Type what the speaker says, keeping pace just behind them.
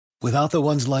Without the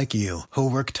ones like you, who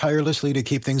work tirelessly to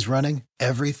keep things running,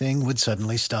 everything would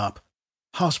suddenly stop.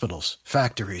 Hospitals,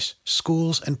 factories,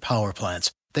 schools, and power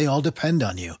plants, they all depend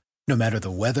on you. No matter the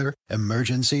weather,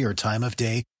 emergency, or time of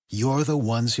day, you're the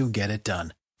ones who get it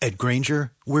done. At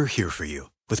Grainger, we're here for you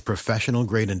with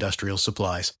professional-grade industrial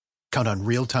supplies. Count on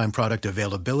real-time product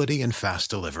availability and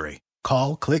fast delivery.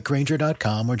 Call,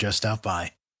 clickgrainger.com, or just stop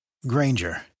by.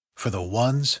 Grainger, for the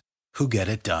ones who get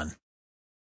it done.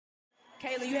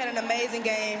 Kayla, you had an amazing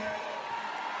game.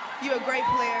 You're a great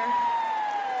player,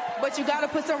 but you got to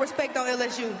put some respect on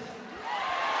LSU.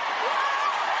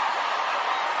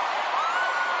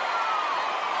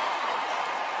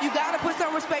 You got to put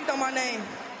some respect on my name.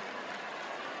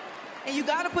 And you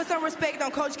got to put some respect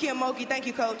on Coach Kiyomoki. Thank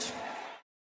you, Coach.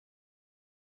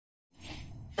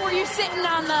 Were you sitting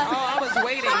on the... Oh, I was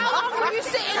waiting. How long were you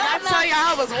sitting on the... I tell you,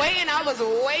 I was waiting.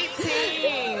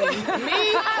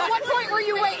 Me? At what point were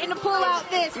you waiting to pull out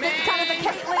this? Man. This kind of a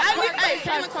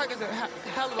Caitlin Clark is a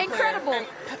hell of a incredible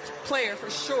player for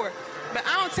sure. But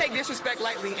I don't take disrespect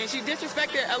lightly. And she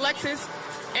disrespected Alexis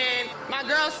and my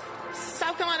girls.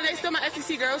 South Carolina, they still my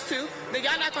SEC girls too. Then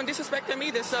y'all not gonna disrespect them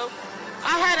either. So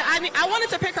I wanted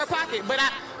to pick her pocket, but I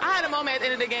had a moment at the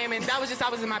end of the game, and that was just I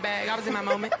was in my bag. I was in my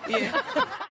moment. Yeah.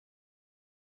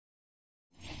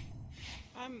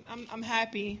 I'm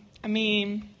happy. I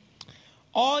mean,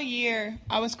 all year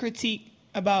I was critiqued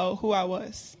about who I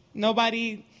was.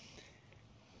 Nobody.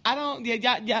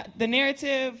 The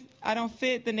narrative. I don't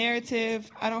fit the narrative.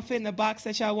 I don't fit in the box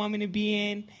that y'all want me to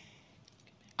be in.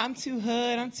 I'm too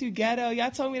hood, I'm too ghetto. Y'all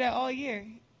told me that all year.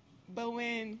 But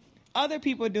when other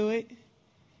people do it,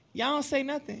 y'all don't say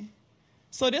nothing.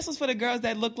 So this was for the girls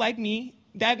that look like me,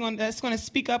 that's going to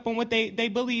speak up on what they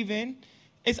believe in.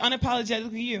 It's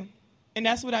unapologetically you. And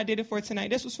that's what I did it for tonight.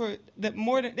 This was for it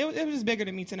was bigger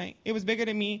than me tonight. It was bigger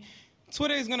than me.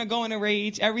 Twitter is going to go in a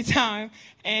rage every time.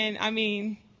 And, I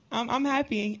mean, I'm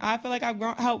happy. I feel like I've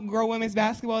helped grow women's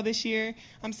basketball this year.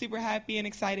 I'm super happy and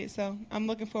excited. So I'm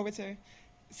looking forward to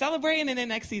celebrating in the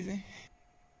next season.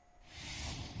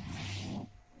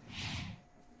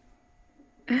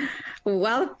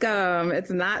 Welcome.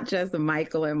 It's not just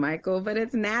Michael and Michael, but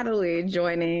it's Natalie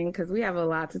joining because we have a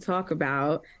lot to talk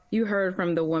about. You heard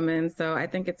from the woman, so I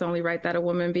think it's only right that a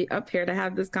woman be up here to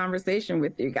have this conversation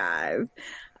with you guys.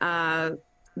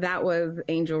 That was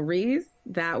Angel Reese.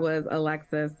 That was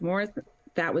Alexis Morris.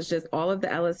 That was just all of the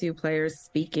LSU players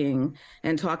speaking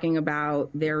and talking about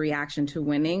their reaction to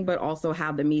winning, but also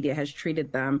how the media has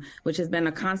treated them, which has been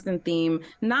a constant theme,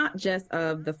 not just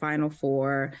of the Final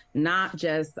Four, not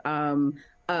just of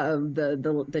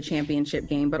the championship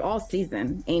game, but all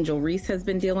season. Angel Reese has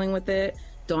been dealing with it.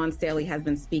 Dawn Staley has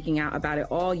been speaking out about it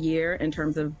all year in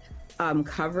terms of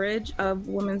coverage of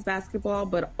women's basketball,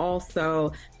 but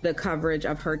also the coverage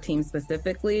of her team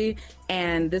specifically.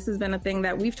 And this has been a thing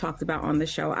that we've talked about on the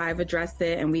show. I've addressed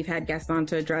it and we've had guests on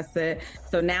to address it.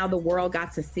 So now the world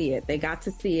got to see it. They got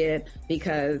to see it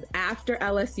because after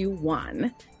LSU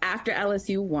won,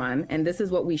 and this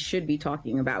is what we should be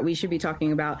talking about. We should be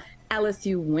talking about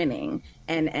LSU winning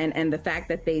and the fact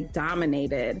that they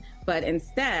dominated. But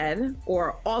instead,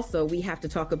 or also, we have to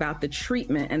talk about the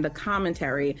treatment and the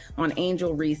commentary on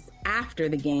Angel Reese after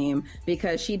the game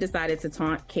because she decided to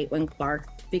taunt Caitlin Clark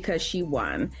because she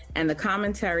won. And the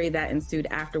commentary that ensued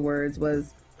afterwards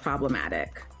was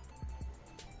problematic.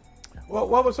 Well,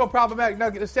 what was so problematic?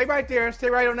 No, stay right there. Stay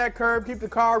right on that curb. Keep the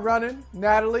car running.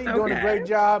 Natalie, doing a great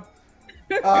job.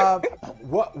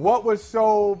 What was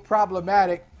so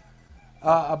problematic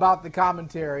about the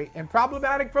commentary, and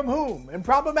problematic from whom, and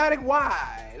problematic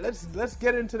why? Let's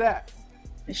get into that.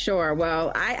 Sure.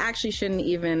 Well, I actually shouldn't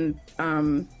even.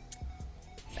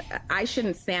 I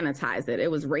shouldn't sanitize it. It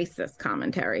was racist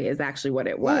commentary. Is actually what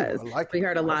it was. Ooh, I like we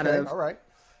heard a lot of all right.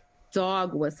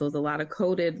 dog whistles, a lot of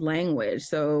coded language.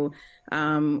 So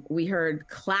we heard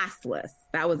classless.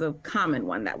 That was a common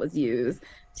one that was used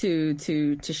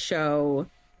to show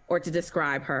or to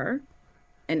describe her,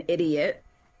 an idiot.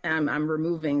 I'm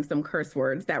removing some curse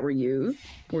words that were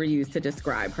used to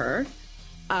describe her.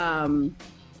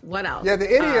 What else? Yeah,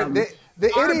 the idiot. The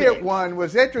idiot one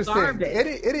was interesting.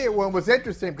 The idiot one was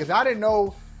interesting because I didn't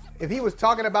know if he was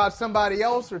talking about somebody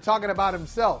else or talking about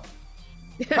himself.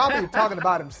 Probably talking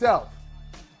about himself.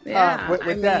 Yeah,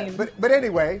 with that. But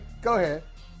anyway, go ahead.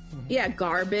 Yeah,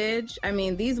 garbage. I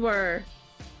mean, these were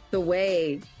the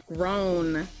way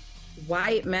grown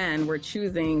white men were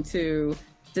choosing to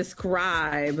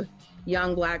describe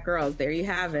young Black girls. There you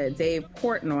have it. Dave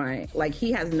Portnoy, like,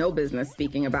 he has no business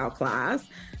speaking about class.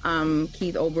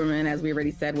 Keith Olbermann, as we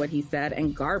already said what he said,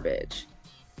 and garbage.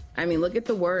 I mean, look at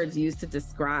the words used to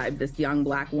describe this young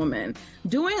Black woman.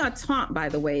 Doing a taunt, by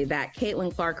the way, that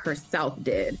Caitlin Clark herself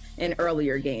did in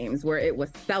earlier games where it was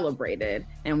celebrated.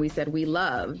 And we said, we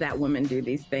love that women do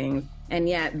these things. And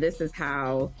yet this is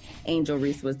how Angel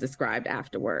Reese was described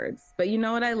afterwards. But you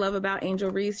know what I love about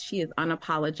Angel Reese? She is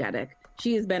unapologetic.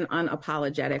 She has been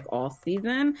unapologetic all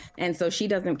season. And so she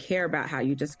doesn't care about how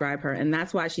you describe her. And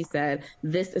that's why she said,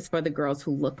 this is for the girls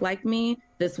who look like me.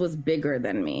 This was bigger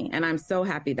than me. And I'm so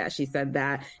happy that she said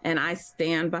that. And I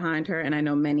stand behind her. And I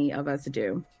know many of us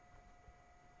do.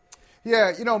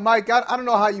 Yeah, you know, Mike, I don't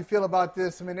know how you feel about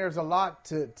this. I mean, there's a lot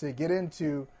to get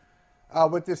into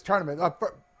with this tournament.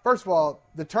 First of all,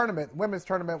 the tournament, women's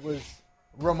tournament, was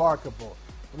remarkable.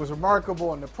 It was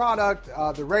remarkable in the product,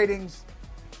 the ratings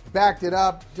backed it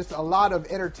up. Just a lot of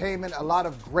entertainment, a lot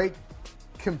of great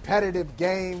competitive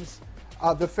games.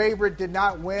 The favorite did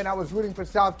not win. I was rooting for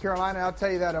South Carolina. I'll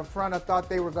tell you that up front. I thought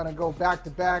they were going to go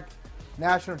back-to-back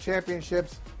national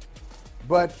championships.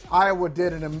 But Iowa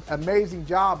did an amazing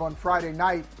job on Friday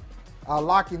night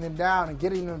locking them down and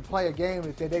getting them to play a game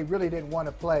that they really didn't want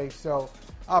to play. So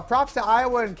props to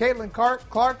Iowa and Caitlin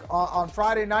Clark on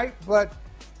Friday night. But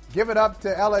give it up to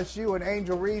LSU and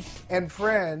Angel Reese and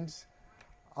friends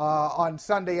on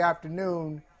Sunday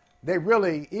afternoon. They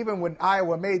really, even when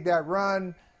Iowa made that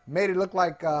run, made it look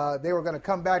like they were going to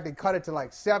come back and cut it to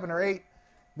like 7 or 8,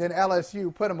 then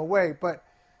LSU put them away. But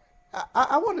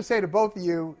I want to say to both of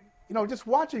you, you know, just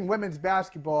watching women's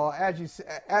basketball,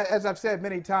 as I've said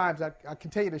many times, I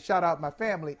continue to shout out my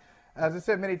family. As I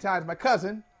said many times, my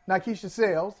cousin, Nikesha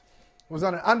Sales, was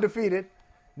on an undefeated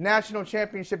national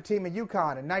championship team in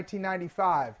UConn in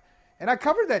 1995. And I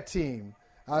covered that team.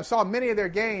 I saw many of their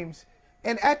games.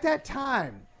 And at that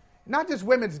time, not just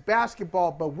women's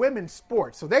basketball, but women's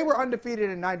sports. So they were undefeated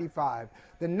in 95.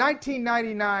 The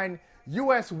 1999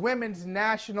 U.S. women's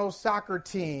national soccer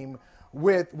team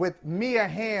with Mia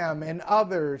Hamm and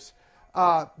others,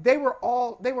 they were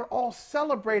all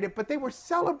celebrated, but they were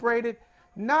celebrated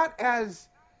not as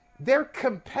their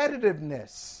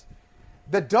competitiveness.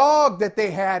 The dog that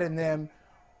they had in them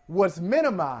was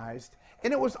minimized,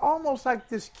 and it was almost like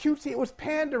this cutesy. It was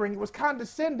pandering. It was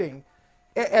condescending.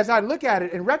 As I look at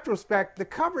it in retrospect, the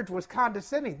coverage was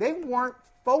condescending. They weren't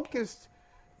focused.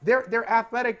 Their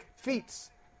athletic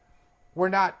feats were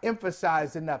not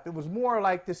emphasized enough. It was more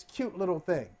like this cute little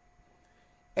thing.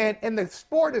 And the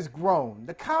sport has grown.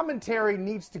 The commentary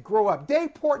needs to grow up.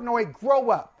 Dave Portnoy, grow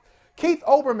up. Keith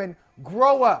Olbermann,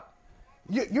 grow up.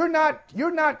 You're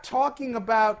not talking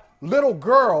about little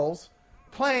girls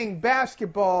playing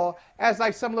basketball as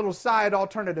like some little side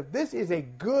alternative. This is a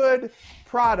good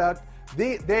product.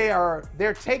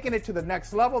 They're taking it to the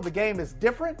next level. The game is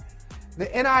different. The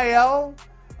NIL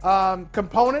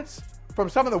components from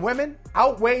some of the women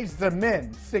outweighs the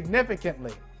men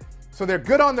significantly. So they're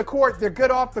good on the court. They're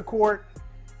good off the court.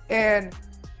 And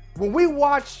when we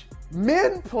watch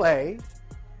men play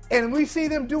and we see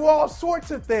them do all sorts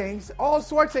of things, all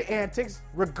sorts of antics,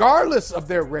 regardless of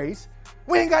their race,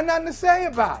 we ain't got nothing to say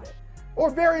about it, or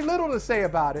very little to say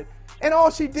about it. And all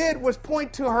she did was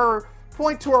point to her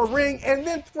ring and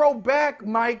then throw back,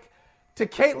 Mike, to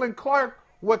Caitlin Clark,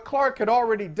 what Clark had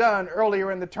already done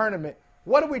earlier in the tournament.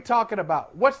 What are we talking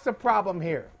about? What's the problem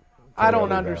here? I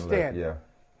don't understand.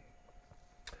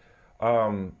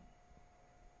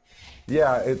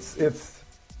 It's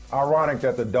ironic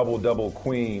that the double-double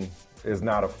queen is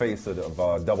not a face of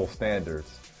double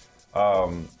standards.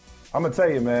 I'm going to tell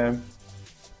you, man,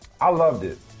 I loved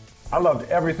it. I loved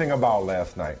everything about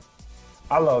last night.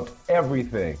 I loved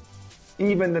everything,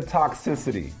 even the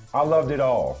toxicity. I loved it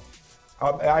all.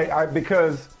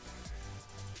 Because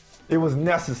it was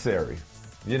necessary.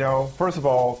 You know, first of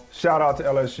all, shout out to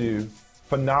LSU.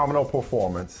 Phenomenal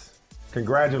performance.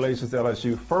 Congratulations,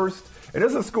 LSU. First, and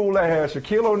this is a school that has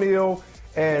Shaquille O'Neal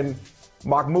and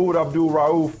Mahmoud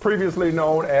Abdul-Rauf, previously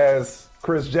known as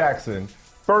Chris Jackson.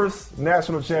 First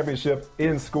national championship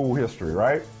in school history,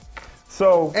 right?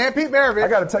 So, and Pete Maravich. I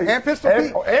got to tell you. And Pistol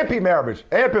Pete. And Pete Maravich.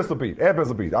 And Pistol Pete. And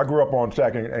Pistol Pete. I grew up on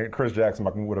Shaq and Chris Jackson,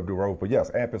 Mahmoud Abdul-Rauf, but yes,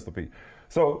 and Pistol Pete.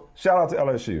 So, shout out to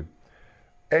LSU.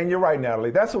 And you're right,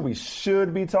 Natalie. That's what we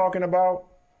should be talking about.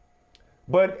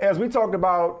 But as we talked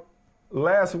about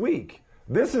last week,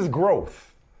 this is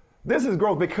growth. This is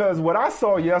growth because what I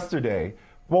saw yesterday,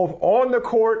 both on the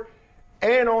court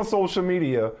and on social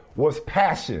media, was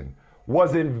passion,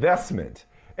 was investment.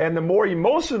 And the more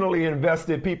emotionally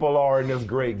invested people are in this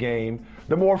great game,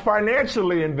 the more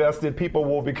financially invested people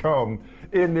will become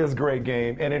in this great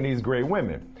game and in these great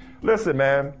women. Listen,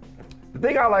 man, the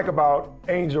thing I like about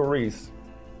Angel Reese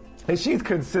is she's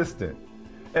consistent.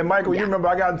 And Michael, you remember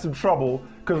I got in some trouble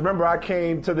Because remember, I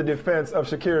came to the defense of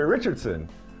Sha'Carri Richardson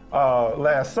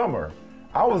last summer.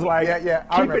 I was like,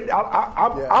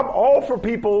 I'm all for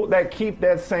people that keep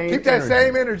that same energy. That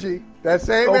same energy. That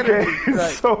same energy.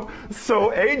 Right.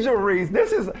 So Angel Reese,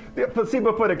 this is,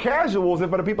 but for the casuals and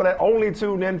for the people that only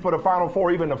tune in for the Final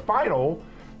Four, even the final,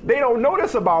 they don't know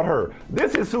this about her.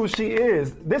 This is who she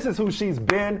is. This is who she's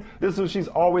been. This is who she's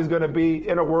always going to be.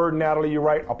 In a word, Natalie, you're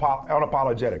right,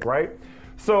 unapologetic, right?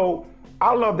 So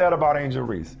I love that about Angel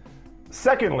Reese.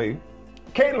 Secondly,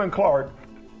 Caitlin Clark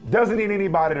doesn't need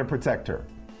anybody to protect her.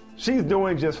 She's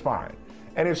doing just fine.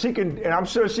 And if she can, and I'm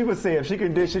sure she would say if she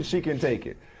can dish it, she can take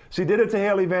it. She did it to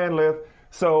Haley Van Lith,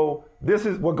 so this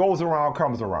is what goes around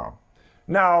comes around.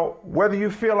 Now, whether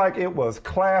you feel like it was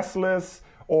classless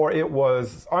or it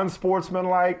was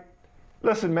unsportsmanlike,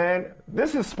 listen, man,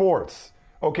 this is sports,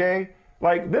 okay?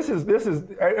 Like this is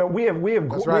we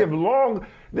have long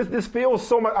this feels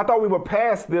so much. I thought we were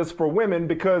past this for women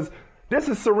because this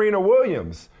is Serena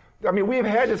Williams. I mean, we've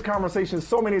had this conversation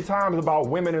so many times about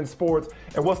women in sports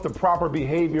and what's the proper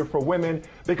behavior for women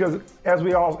because as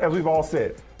we've all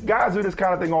said, guys do this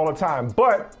kind of thing all the time.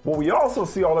 But what we also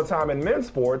see all the time in men's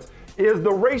sports is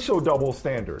the racial double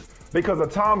standard because a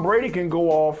Tom Brady can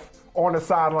go off on the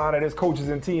sideline at his coaches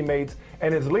and teammates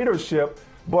and his leadership,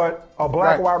 but a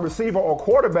black wide receiver or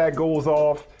quarterback goes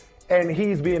off and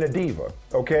he's being a diva,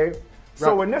 okay?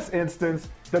 So in this instance,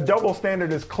 the double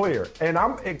standard is clear, and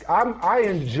I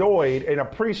enjoyed and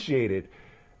appreciated.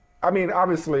 I mean,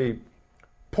 obviously,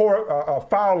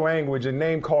 foul language and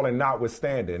name calling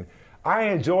notwithstanding, I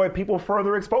enjoyed people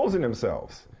further exposing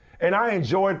themselves, and I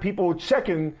enjoyed people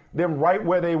checking them right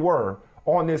where they were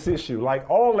on this issue. Like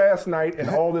all last night and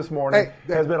all this morning,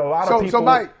 there's been a lot of people.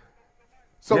 Mike,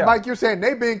 you're saying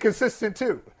they being consistent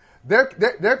too. They're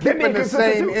keeping the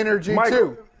same energy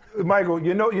too. Michael,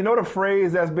 you know the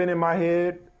phrase that's been in my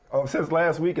head since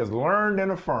last week is learned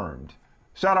and affirmed.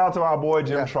 Shout out to our boy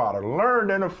Jim Trotter.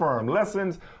 Learned and affirmed.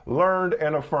 Lessons learned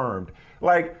and affirmed.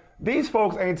 Like, these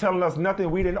folks ain't telling us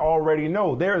nothing we didn't already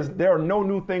know. There are no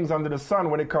new things under the sun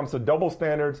when it comes to double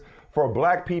standards for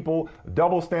black people,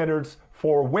 double standards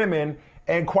for women,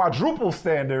 and quadruple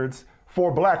standards for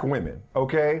black women,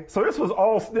 okay? So this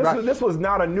was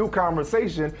not a new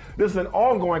conversation. This is an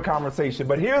ongoing conversation.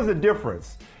 But here's the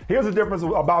difference. Here's the difference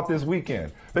about this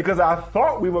weekend. Because I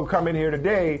thought we would come in here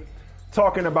today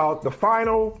talking about the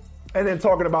final and then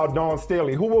talking about Dawn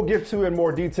Staley, who we'll get to in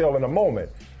more detail in a moment.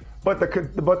 But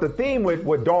the theme with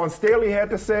what Dawn Staley had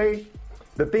to say,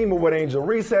 the theme of what Angel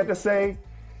Reese had to say,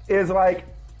 is like,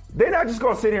 they're not just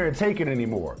gonna sit here and take it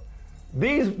anymore.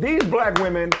 These black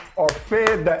women are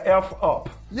fed the F up.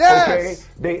 Yes.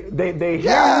 Okay? They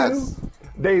hear you,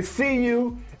 they see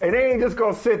you, and they ain't just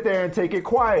gonna sit there and take it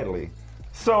quietly.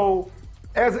 So,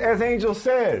 as Angel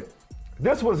said,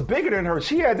 this was bigger than her.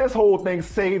 She had this whole thing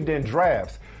saved in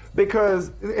drafts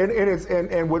because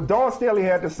and what Dawn Staley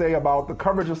had to say about the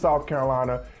coverage of South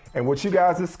Carolina and what you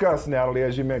guys discussed, Natalie,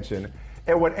 as you mentioned,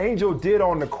 and what Angel did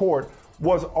on the court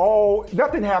was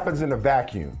nothing happens in a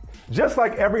vacuum. Just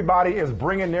like everybody is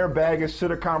bringing their baggage to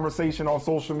the conversation on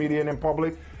social media and in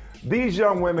public, these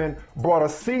young women brought a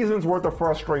season's worth of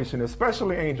frustration,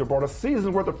 especially Angel, brought a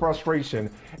season's worth of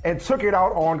frustration and took it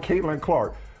out on Caitlin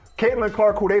Clark. Caitlin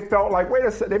Clark, who they felt like, wait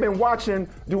a second, they've been watching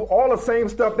do all the same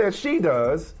stuff that she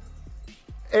does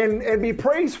and be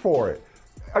praised for it.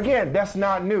 Again, that's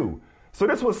not new. So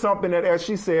this was something that, as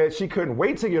she said, she couldn't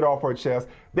wait to get off her chest.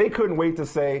 They couldn't wait to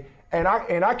say, and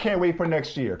I can't wait for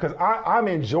next year because I'm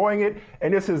enjoying it,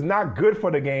 and this is not good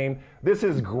for the game. This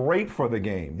is great for the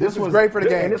game. This was great for the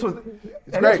game. And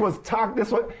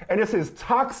this is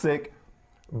toxic,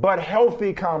 but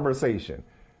healthy conversation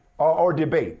or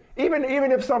debate. Even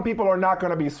if some people are not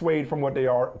going to be swayed from where they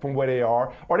are,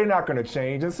 or they're not going to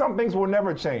change, and some things will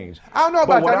never change. I don't know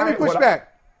about that. Let me push back.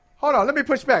 Hold on. Let me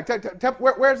push back.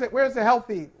 Where's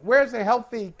the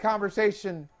healthy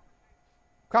conversation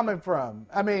coming from?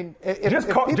 I mean, just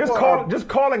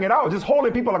calling it out, just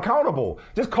holding people accountable,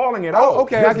 just calling it out. Oh,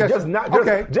 okay, I guess. Just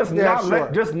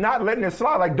not letting it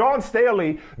slide. Like Dawn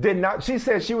Staley did not. She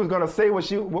said she was going to say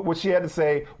what she had to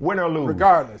say, win or lose,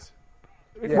 regardless.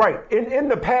 Yeah. Right. In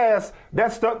the past,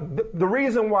 that stuff. The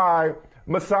reason why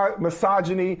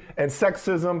misogyny and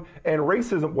sexism and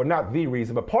racism, well, not the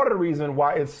reason, but part of the reason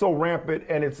why it's so rampant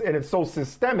and it's so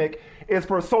systemic is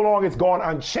for so long it's gone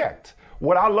unchecked.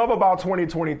 What I love about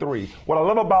 2023, what I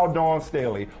love about Dawn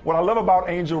Staley, what I love about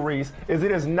Angel Reese is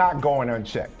it is not going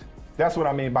unchecked. That's what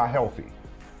I mean by healthy.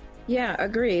 Yeah,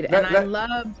 agreed. And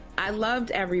I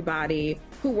loved everybody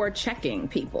who were checking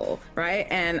people, right?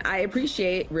 And I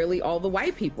appreciate really all the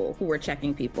white people who were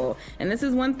checking people. And this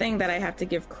is one thing that I have to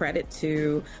give credit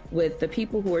to with the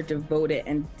people who are devoted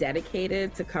and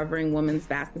dedicated to covering women's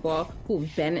basketball,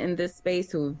 who've been in this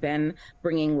space, who've been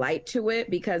bringing light to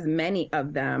it, because many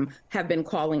of them have been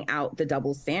calling out the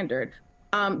double standard.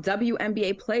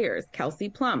 WNBA players, Kelsey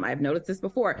Plum, I've noticed this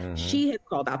before. She has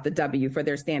called out the W for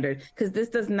their standard, because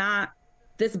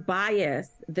this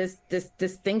bias, this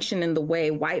distinction in the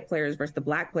way white players versus the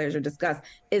black players are discussed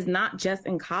is not just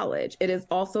in college. It is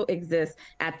also exists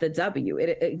at the W.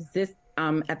 It exists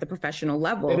at the professional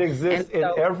level. It exists in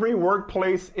every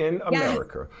workplace in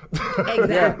America.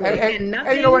 Exactly. And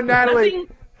you know what, Natalie?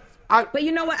 But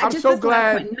you know what? I'm so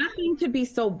glad. Nothing could be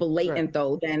so blatant,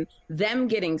 though, than them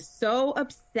getting so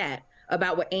upset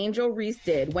about what Angel Reese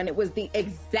did when it was the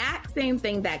exact same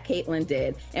thing that Caitlyn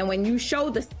did. And when you show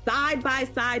the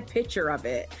side-by-side picture of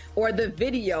it or the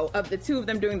video of the two of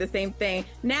them doing the same thing,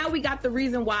 now we got the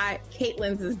reason why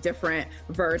Caitlyn's is different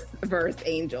versus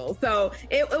Angel. So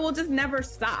it will just never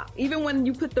stop. Even when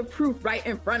you put the proof right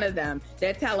in front of them,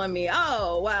 they're telling me,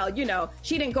 oh, well, you know,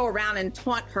 she didn't go around and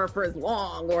taunt her for as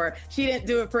long, or she didn't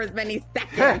do it for as many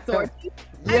seconds, or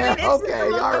yeah, it's okay, just the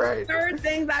most all right. absurd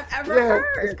things I've ever heard.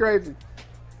 It's crazy.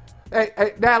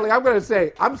 Hey, Natalie, I'm going to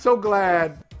say, I'm so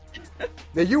glad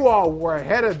that you all were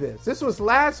ahead of this. This was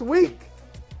last week.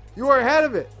 You were ahead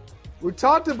of it. We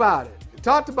talked about it. We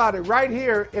talked about it right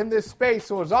here in this space.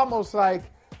 So it's almost like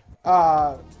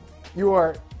you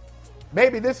are,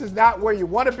 maybe this is not where you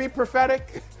want to be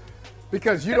prophetic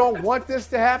because you don't want this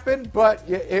to happen, but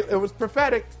it was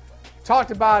prophetic. Talked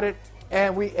about it,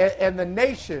 and the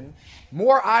nation,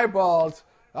 more eyeballs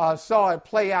saw it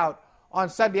play out on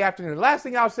Sunday afternoon. Last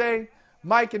thing I'll say,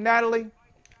 Mike and Natalie,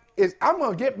 is I'm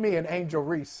going to get me an Angel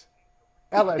Reese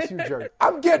LSU jersey.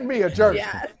 I'm getting me a jersey.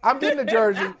 Yes. I'm getting a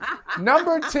jersey.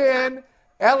 Number 10,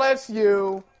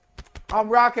 LSU. I'm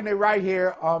rocking it right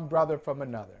here on Brother from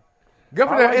Another. Good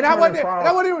for them. And I wasn't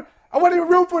even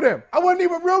room for them. I wasn't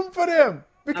even room for them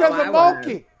because of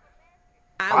Monkey.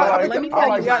 Let me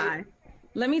tell you why.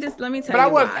 Let me tell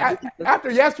you why.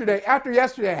 After yesterday,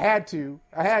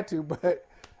 I had to, but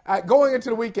going into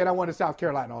the weekend, I wanted South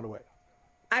Carolina all the way.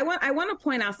 I want to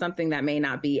point out something that may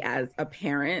not be as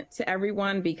apparent to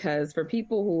everyone, because for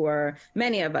people who are,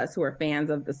 many of us who are fans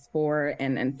of the sport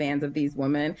and fans of these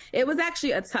women, it was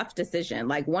actually a tough decision.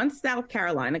 Like, once South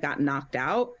Carolina got knocked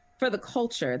out, for the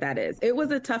culture, that is, it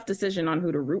was a tough decision on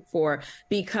who to root for,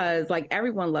 because like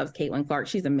everyone loves Caitlin Clark.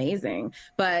 She's amazing.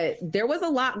 But there was a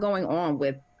lot going on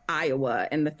with Iowa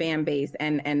and the fan base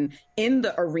and in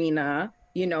the arena.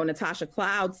 You know, Natasha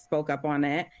Cloud spoke up on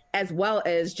it, as well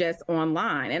as just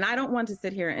online. And I don't want to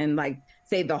sit here and like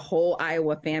say the whole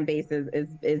Iowa fan base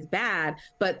is bad,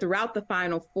 but throughout the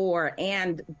Final Four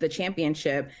and the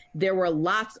championship, there were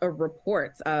lots of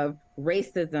reports of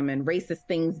racism and racist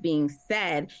things being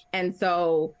said. And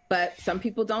so, but some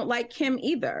people don't like Kim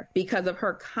either because of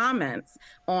her comments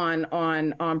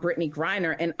on Brittany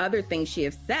Griner and other things she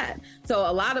has said. So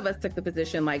a lot of us took the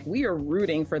position like we are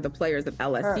rooting for the players of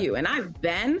LSU. And I've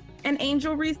been an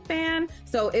Angel Reese fan,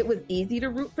 so it was easy to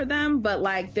root for them. But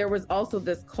like there was also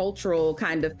this cultural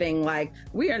kind of thing, like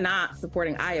we are not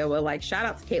supporting Iowa. Like shout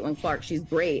out to Caitlin Clark, she's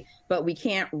great, but we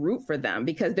can't root for them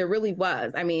because there really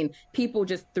was. I mean, people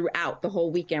just throughout the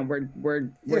whole weekend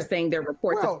were saying their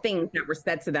reports of things that were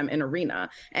said to them in arena.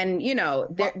 And, you know,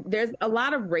 there's a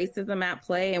lot of racism at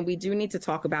play, and we do need to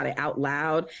talk about it out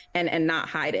loud and not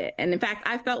hide it. And in fact,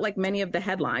 I felt like many of the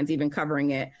headlines, even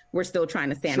covering it, were still trying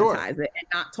to sanitize it and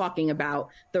not talking about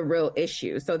the real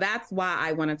issue. So that's why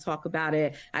I want to talk about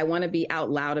it. I want to be out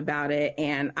loud about it.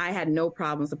 And I had no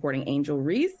problem supporting Angel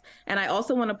Reese. And I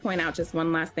also want to point out just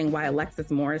one last thing why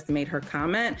Alexis Morris made her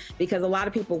comment, because a lot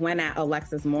of people went at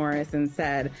Alexis Morris and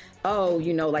said, oh,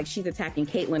 you know, like she's attacking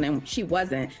Caitlyn, and she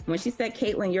wasn't. When she said,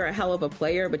 Caitlyn, you're a hell of a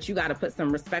player, but you got to put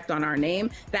some respect on our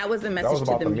name. That was a message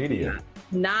to the media.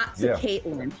 Not to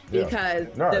Caitlyn, because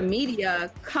the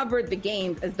media covered the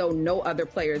games as though no other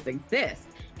players exist.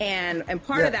 And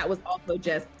part of that was also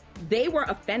just they were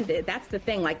offended. That's the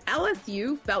thing. Like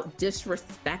LSU felt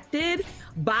disrespected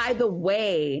by the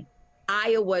way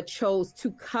Iowa chose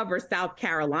to cover South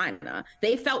Carolina.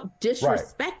 They felt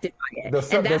disrespected by it. The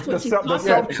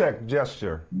self-check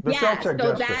gesture. The self-check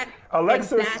gesture.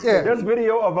 Alexis, there's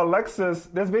video of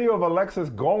Alexis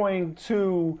going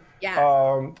to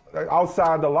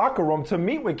outside the locker room to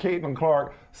meet with Caitlin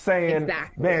Clark, saying,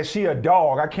 man, she a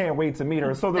dog. I can't wait to meet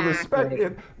her. So the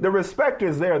respect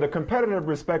is there. The competitive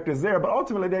respect is there. But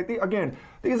ultimately, again,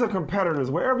 these are competitors.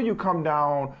 Wherever you come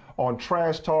down on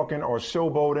trash talking or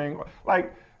showboating,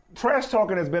 like trash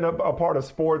talking has been a part of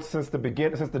sports since the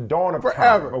beginning, since the dawn of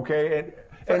Forever. time. Okay,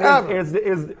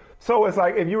 Forever. So it's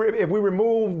like if we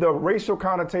remove the racial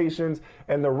connotations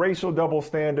and the racial double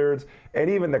standards and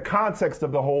even the context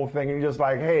of the whole thing, and you're just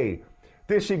like, hey,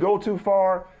 did she go too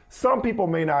far? Some people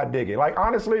may not dig it. Like,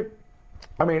 honestly,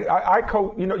 I mean, I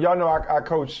coach. Y'all know I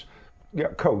coach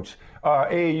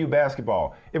AAU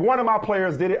basketball. If one of my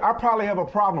players did it, I probably have a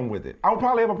problem with it.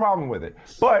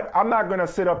 But I'm not going to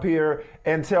sit up here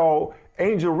and tell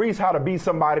Angel Reese how to be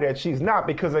somebody that she's not,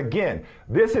 because again,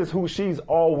 this is who she's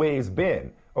always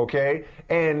been. Okay,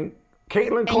 and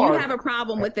Caitlin Clark. And you have a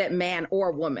problem with that, man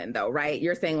or woman, though, right?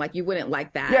 You're saying like you wouldn't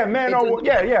like that. Yeah, man or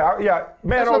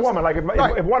man or woman. Like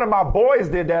if one of my boys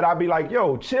did that, I'd be like,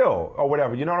 yo, chill or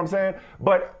whatever. You know what I'm saying?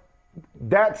 But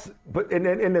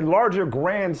in the larger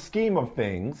grand scheme of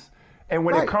things, and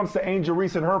when it comes to Angel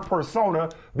Reese and her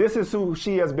persona, this is who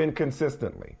she has been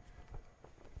consistently.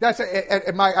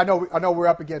 And Mike, I know we're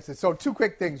up against it. So 2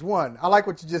 quick things. One, I like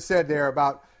what you just said there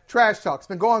about trash talk. It's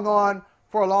been going on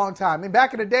for a long time. I mean,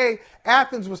 back in the day,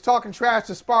 Athens was talking trash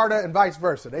to Sparta and vice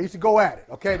versa. They used to go at it.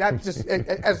 Okay, that's just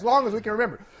as long as we can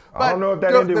remember. But I don't know if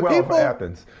that ended well for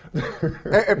Athens.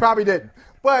 It probably didn't.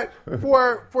 But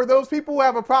for those people who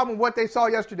have a problem with what they saw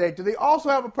yesterday, do they also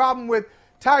have a problem with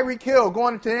Tyreek Hill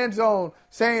going into the end zone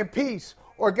saying peace,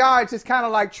 or guys just kind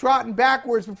of like trotting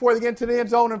backwards before they get into the end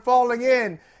zone and falling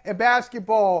in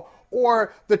basketball,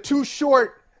 or the too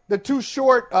short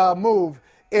move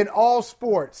in all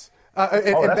sports?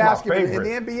 In basketball, in the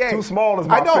NBA. Too small is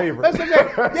my favorite.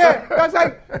 Yeah, that's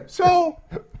like, so,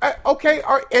 okay,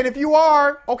 and if you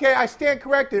are, okay, I stand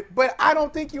corrected, but I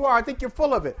don't think you are. I think you're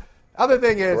full of it. Other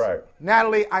thing is,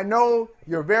 Natalie, I know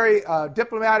you're very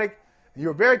diplomatic.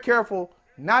 You're very careful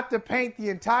not to paint the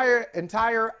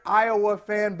entire Iowa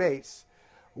fan base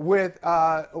with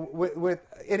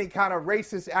any kind of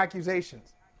racist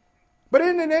accusations. But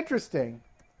isn't it interesting?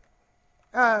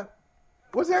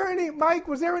 Was there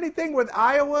anything with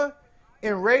Iowa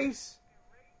and race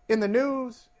in the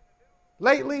news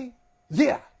lately?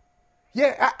 Yeah.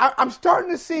 I'm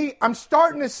starting to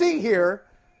see here,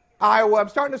 Iowa. I'm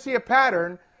starting to see a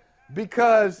pattern,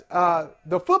 because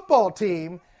the football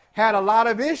team had a lot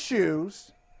of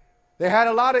issues. They had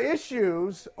a lot of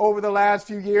issues over the last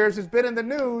few years. It's been in the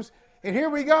news, and here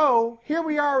we go. Here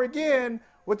we are again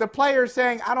with the players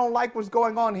saying, "I don't like what's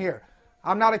going on here."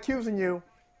 I'm not accusing you,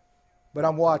 but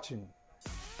I'm watching.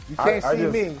 You can't see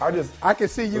me. I can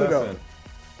see you, listen,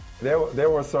 though. There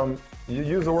were some, you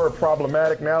use the word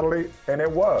problematic, Natalie, and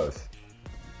it was.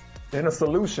 And the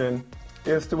solution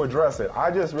is to address it. I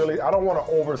don't want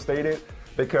to overstate it,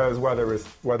 because whether it's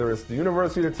the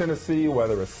University of Tennessee,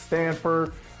 whether it's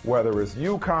Stanford, whether it's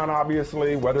UConn,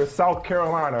 obviously, whether it's South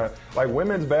Carolina, like,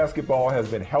 women's basketball has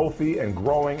been healthy and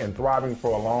growing and thriving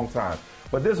for a long time.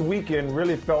 But this weekend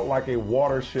really felt like a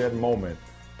watershed moment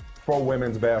for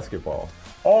women's basketball.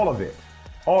 All of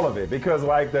it, because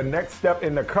like the next step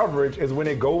in the coverage is when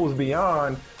it goes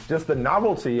beyond just the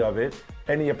novelty of it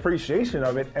and the appreciation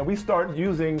of it, and we start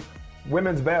using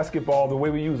women's basketball the way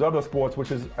we use other sports,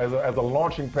 which is as a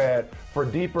launching pad for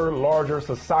deeper, larger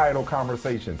societal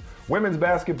conversations. Women's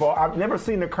basketball, I've never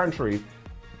seen a country,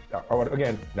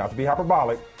 again, not to be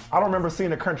hyperbolic, I don't remember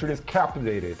seeing a country this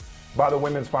captivated by the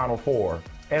women's Final Four.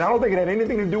 And I don't think it had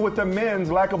anything to do with the men's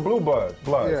lack of blue blood.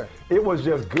 Yeah. It was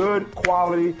just good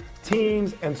quality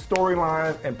teams and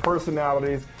storylines and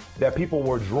personalities that people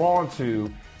were drawn to.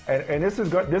 And this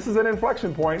is an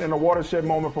inflection point and a watershed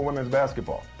moment for women's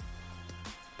basketball.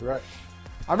 Right.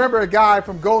 I remember a guy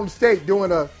from Golden State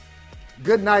doing a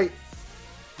good night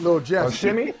little gesture. A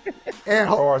shimmy? And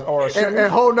or a shimmy?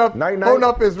 And holding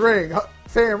up his ring,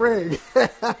 saying ring.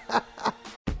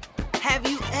 Have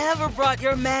you ever brought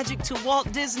your magic to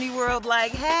Walt Disney World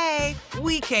like, hey,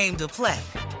 we came to play?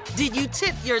 Did you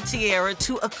tip your tiara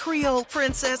to a Creole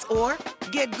princess or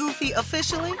get goofy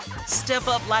officially? Step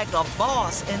up like a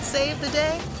boss and save the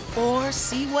day? Or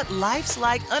see what life's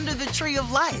like under the tree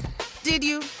of life? Did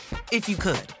you? If you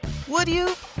could. Would you?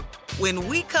 When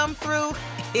we come through,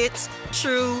 it's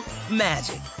true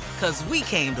magic. 'Cause we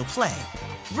came to play.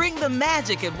 Bring the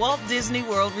magic at Walt Disney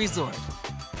World Resort.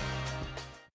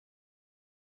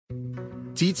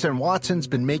 Dietz & Watson's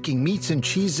been making meats and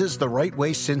cheeses the right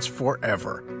way since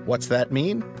forever. What's that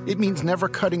mean? It means never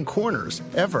cutting corners,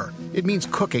 ever. It means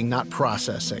cooking, not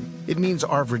processing. It means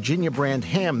our Virginia brand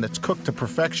ham that's cooked to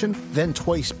perfection, then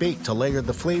twice baked to layer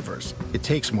the flavors. It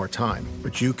takes more time,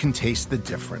 but you can taste the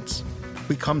difference.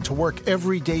 We come to work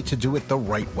every day to do it the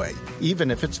right way, even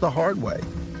if it's the hard way.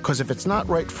 Because if it's not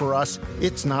right for us,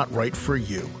 it's not right for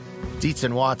you. Dietz &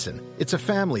 Watson, it's a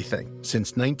family thing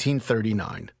since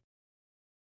 1939.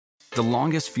 The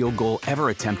longest field goal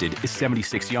ever attempted is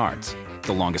 76 yards.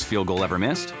 The longest field goal ever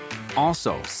missed?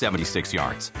 Also 76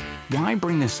 yards. Why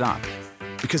bring this up?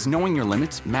 Because knowing your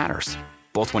limits matters,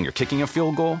 both when you're kicking a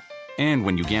field goal and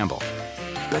when you gamble.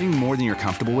 Betting more than you're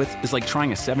comfortable with is like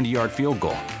trying a 70-yard field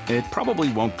goal. It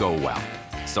probably won't go well.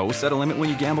 So set a limit when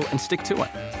you gamble and stick to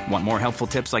it. Want more helpful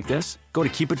tips like this? Go to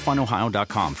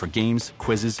keepitfunohio.com for games,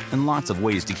 quizzes, and lots of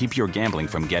ways to keep your gambling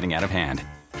from getting out of hand.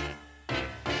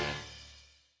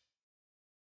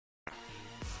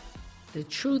 The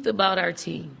truth about our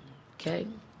team, okay?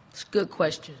 It's a good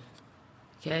question,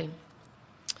 okay?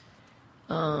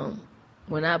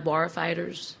 We're not bar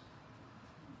fighters.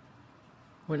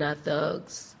 We're not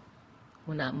thugs.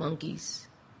 We're not monkeys.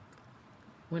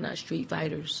 We're not street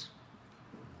fighters.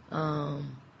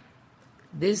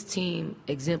 This team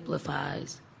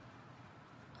exemplifies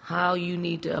how you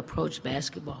need to approach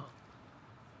basketball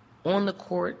on the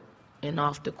court and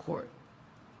off the court.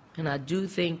 And I do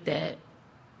think that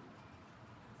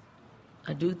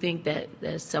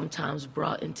that's sometimes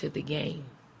brought into the game,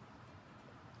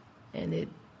 and it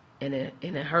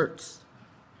hurts.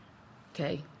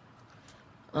 Okay.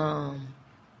 And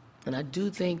I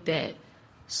do think that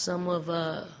some of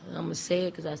I'm gonna say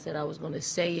it because I said I was gonna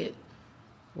say it,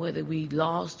 whether we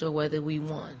lost or whether we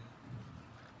won.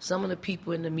 Some of the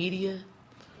people in the media,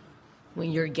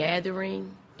 when you're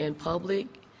gathering in public,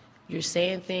 you're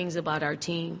saying things about our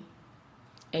team,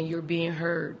 and you're being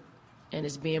heard. And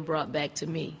it's being brought back to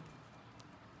me,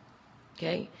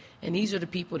 okay? And these are the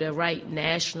people that write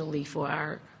nationally for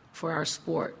our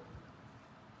sport.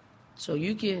 So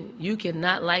you can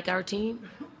not like our team,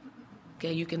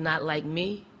 okay? You can not like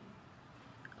me,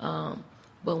 but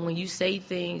when you say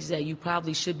things that you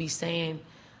probably should be saying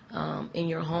in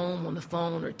your home, on the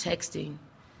phone, or texting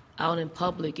out in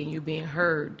public, and you're being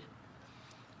heard,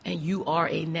 and you are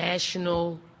a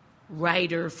national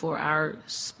writer for our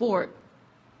sport,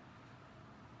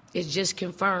 it just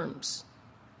confirms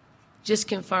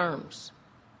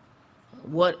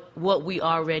what we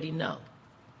already know.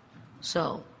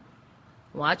 So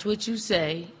watch what you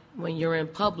say when you're in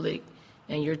public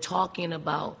and you're talking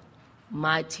about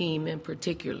my team in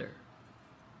particular.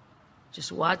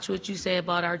 Just watch what you say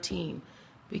about our team,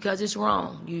 because it's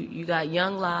wrong. You got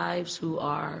young lives who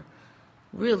are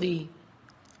really,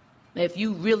 if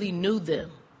you really knew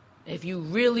them,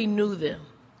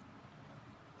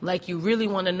 like you really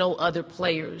want to know other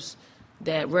players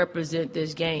that represent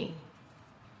this game,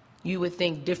 you would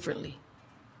think differently.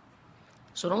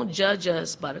 So don't judge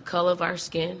us by the color of our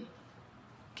skin,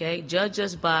 okay? Judge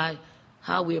us by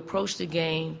how we approach the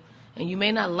game. And you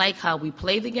may not like how we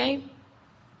play the game,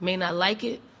 may not like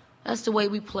it. That's the way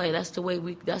we play. That's the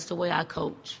way I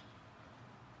coach.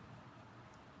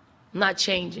 I'm not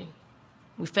changing.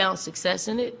 We found success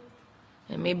in it.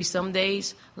 And maybe some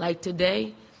days, like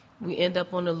today, we end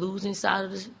up on the losing side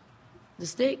of the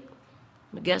stick.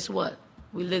 But guess what?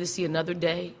 We live to see another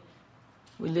day.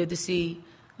 We live to see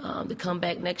to come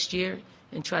back next year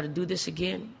and try to do this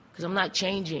again. Because I'm not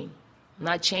changing.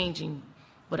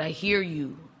 But I hear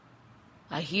you.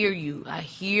 Because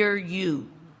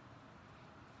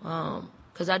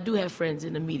I do have friends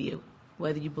in the media,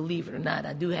 whether you believe it or not.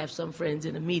 I do have some friends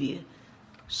in the media.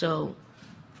 So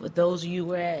for those of you who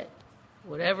were at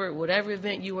whatever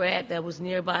event you were at that was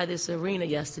nearby this arena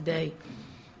yesterday,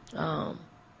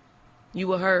 you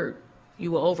were heard.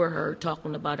 You were overheard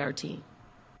talking about our team.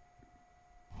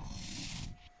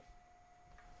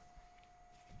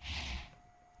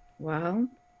 Well,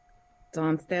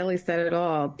 Dawn Staley said it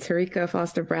all. Terrika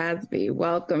Foster-Brasby,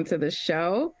 welcome to the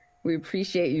show. We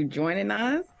appreciate you joining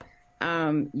us.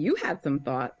 You had some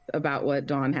thoughts about what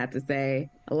Dawn had to say.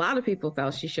 A lot of people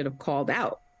felt she should have called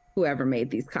out whoever made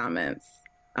these comments.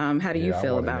 How do you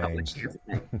feel about what she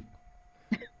said?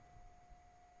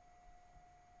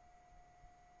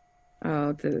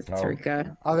 Oh, to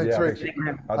Terrika. I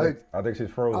think she's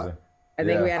frozen. I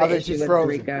think we had an issue with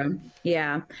Terrika.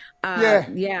 Yeah.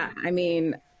 I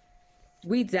mean,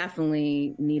 we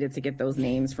definitely needed to get those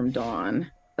names from Dawn.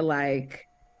 Like,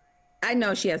 I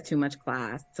know she has too much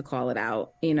class to call it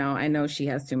out. You know, I know she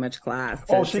has too much class.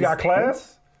 She got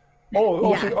class? She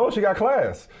got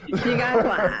class. She got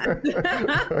class.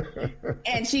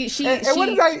 And she what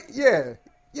did I,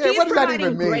 she's what does that providing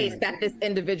even mean? grace that this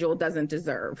individual doesn't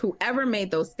deserve. Whoever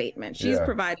made those statements, she's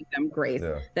providing them grace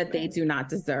that they do not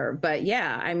deserve. But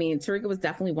I mean, Terrika was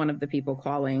definitely one of the people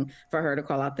calling for her to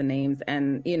call out the names.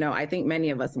 And, you know, I think many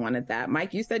of us wanted that.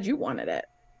 Mike, you said you wanted it.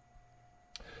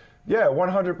 Yeah,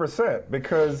 100%.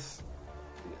 Because,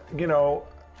 you know,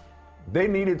 they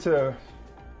needed to,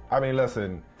 I mean,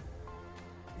 listen,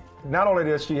 not only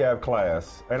does she have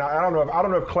class, and I don't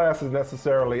know if class is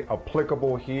necessarily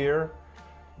applicable here,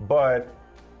 but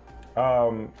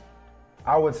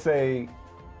I would say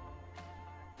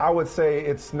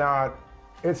it's not.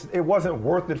 It wasn't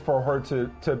worth it for her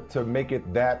to make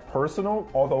it that personal.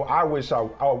 Although I wish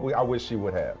she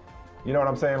would have. You know what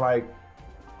I'm saying? Like,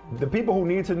 the people who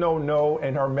need to know,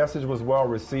 and her message was well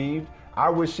received. I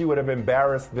wish she would have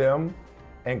embarrassed them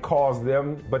and caused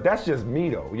them, but that's just me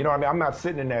though. You know what I mean? I'm not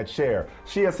sitting in that chair.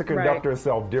 She has to conduct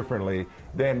herself differently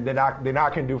than I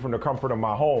can do from the comfort of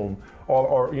my home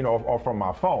or from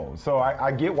my phone. So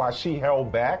I get why she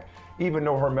held back, even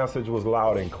though her message was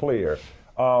loud and clear.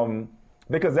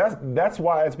 Because that's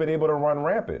why it's been able to run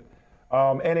rampant.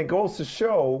 And it goes to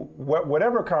show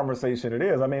whatever conversation it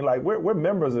is. I mean, like, we're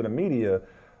members of the media.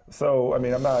 So, I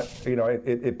mean, I'm not,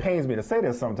 it pains me to say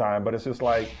this sometimes, but it's just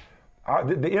like,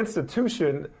 the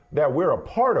institution that we're a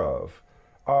part of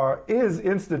is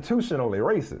institutionally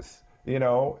racist,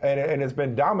 and it's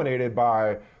been dominated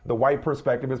by the white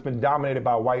perspective. It's been dominated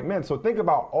by white men. So think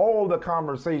about all the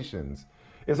conversations.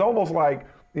 It's almost like,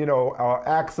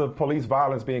 acts of police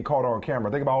violence being caught on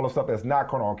camera. Think about all the stuff that's not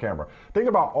caught on camera. Think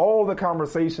about all the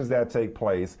conversations that take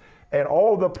place and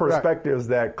all the perspectives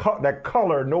that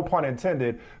color, no pun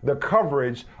intended, the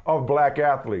coverage of black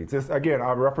athletes. It's, again,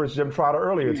 I referenced Jim Trotter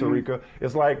earlier, Terrika.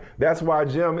 It's like, that's why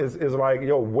Jim is like,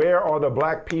 where are the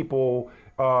black people,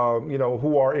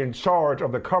 who are in charge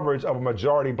of the coverage of a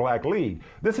majority black league?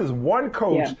 This is one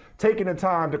coach taking the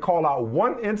time to call out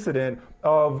one incident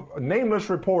of nameless,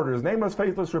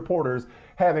 faceless reporters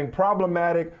having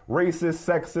problematic, racist,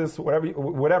 sexist,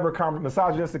 whatever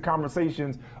misogynistic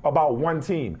conversations about one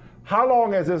team. How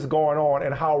long has this going on,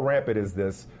 and how rampant is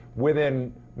this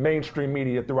within mainstream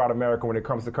media throughout America when it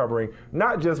comes to covering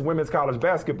not just women's college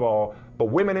basketball, but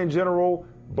women in general,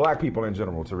 black people in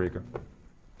general, Terrika?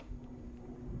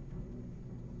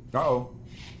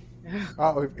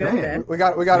 We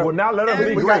got. Well, now let us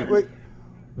be great.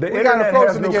 The internet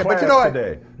has no class but you know what?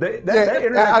 today. That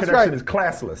internet connection is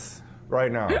classless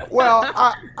right now. Well,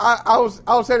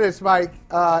 I'll say this, Mike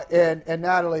and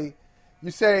Natalie. You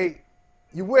say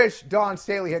you wish Dawn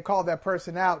Staley had called that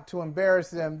person out to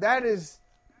embarrass them. That is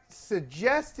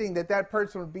suggesting that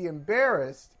person would be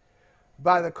embarrassed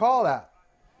by the call out.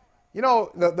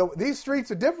 These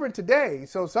streets are different today,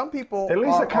 so some people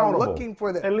are looking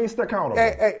for the... At least accountable.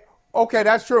 Hey, okay,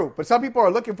 that's true. But some people are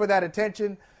looking for that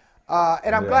attention,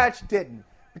 and I'm glad she didn't,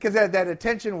 because that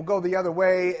attention will go the other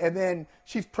way, and then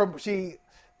she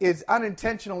is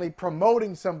unintentionally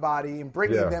promoting somebody and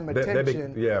bringing them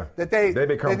attention that they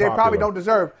probably don't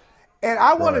deserve. And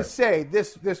I want to say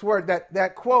this word,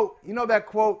 that quote, that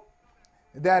quote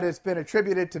that has been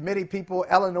attributed to many people,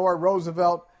 Eleanor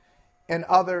Roosevelt and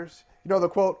others, the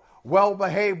quote,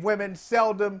 well-behaved women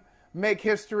seldom make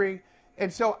history.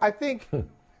 And so I think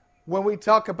when we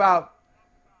talk about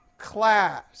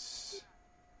class,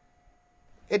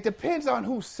 it depends on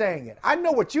who's saying it. I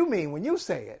know what you mean when you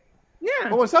say it. Yeah.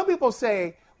 But when some people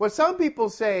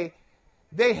say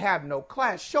they have no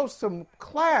class, show some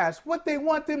class, what they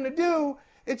want them to do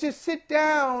is just sit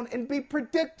down and be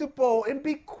predictable and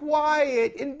be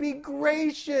quiet and be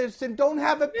gracious and don't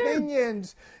have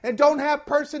opinions and don't have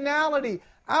personality.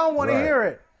 I don't want to hear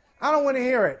it. I don't want to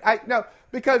hear it.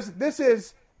 Because this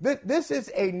is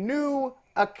a new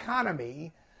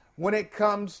economy when it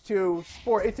comes to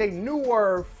sport. It's a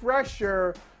newer,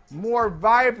 fresher, more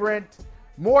vibrant,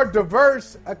 more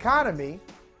diverse economy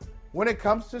when it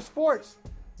comes to sports.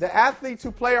 The athletes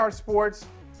who play our sports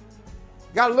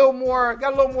got a little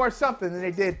more something than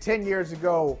they did 10 years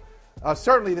ago,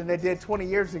 certainly than they did 20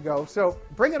 years ago. So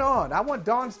bring it on. I want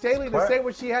Dawn Staley to say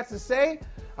what she has to say.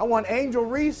 I want Angel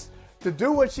Reese to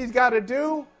do what she's got to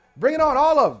do. Bring it on,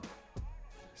 all of them.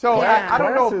 So I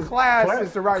don't know if class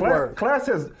is the right word. Class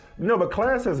has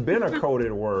been a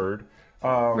coded word.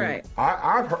 Right.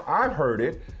 I've heard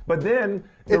it, but then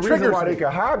the it reason why me. they could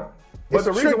hide, but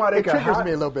the reason why they could triggers hide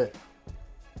me a little bit.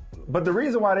 But the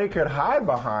reason why they could hide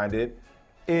behind it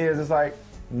is it's like,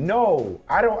 no,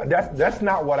 I don't. That's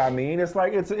not what I mean. It's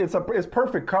like it's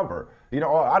perfect cover. It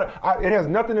has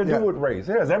nothing to do with race.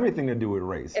 It has everything to do with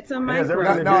race. It's a micro.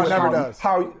 It never does.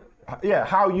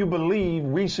 How you believe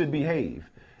we should behave,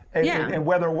 and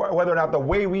whether or not the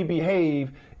way we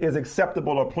behave is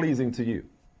acceptable or pleasing to you.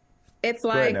 It's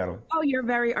like, oh, you're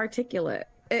very articulate.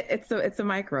 It's a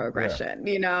microaggression,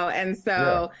 and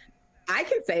so I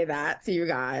can say that to you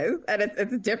guys, and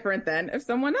it's different than if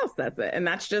someone else says it, and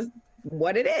that's just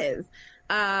what it is.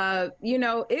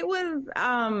 It was.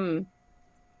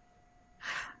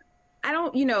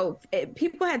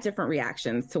 People had different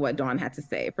reactions to what Dawn had to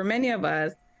say. For many of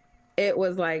us, it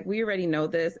was like, we already know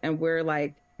this, and we're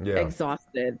like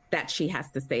exhausted that she has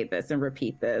to say this and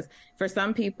repeat this. For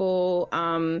some people,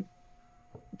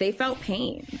 they felt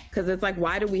pain, because it's like,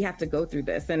 why do we have to go through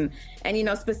this? And you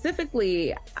know,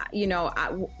 specifically, you know,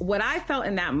 what I felt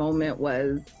in that moment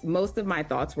was most of my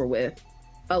thoughts were with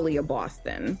Aaliyah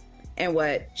Boston and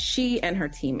what she and her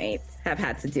teammates have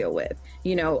had to deal with.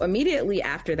 You know, immediately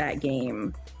after that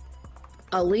game,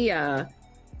 Aaliyah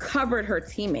covered her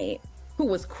teammate, who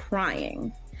was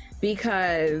crying,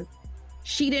 because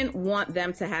she didn't want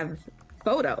them to have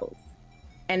photos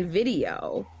and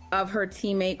video of her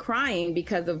teammate crying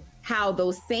because of how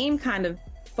those same kind of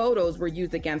photos were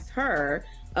used against her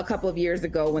a couple of years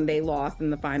ago when they lost in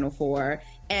the Final Four.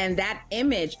 And that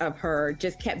image of her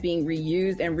just kept being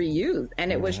reused and reused.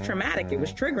 And it was traumatic. It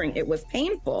was triggering. It was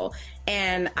painful.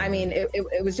 And I mean,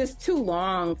 it was just too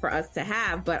long for us to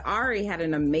have. But Ari had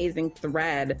an amazing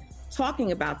thread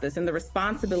talking about this and the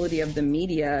responsibility of the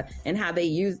media and how they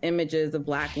use images of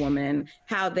Black women,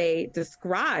 how they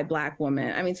describe Black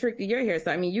women. I mean, Terrika, you're here,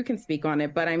 so I mean, you can speak on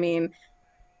it. But I mean,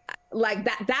 like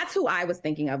that's who I was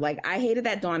thinking of. Like, I hated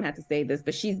that Dawn had to say this,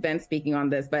 but she's been speaking on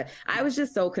this. But I was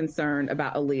just so concerned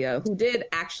about Aaliyah, who did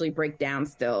actually break down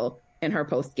still in her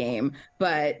post game.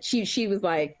 But she was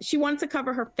like, she wanted to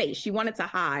cover her face. She wanted to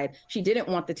hide. She didn't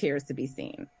want the tears to be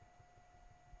seen.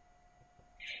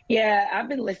 Yeah, I've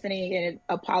been listening, and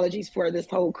apologies for this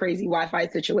whole crazy Wi-Fi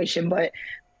situation, but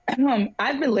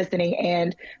I've been listening,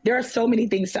 and there are so many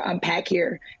things to unpack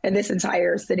here in this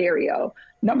entire scenario.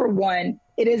 Number one,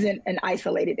 it isn't an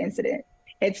isolated incident.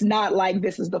 It's not like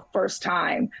this is the first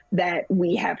time that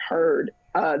we have heard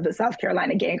the South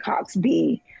Carolina Gamecocks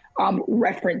be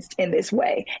referenced in this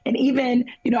way. And even,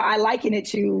 you know, I liken it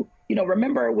to, you know,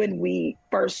 remember when we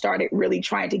first started really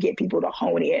trying to get people to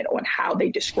hone in on how they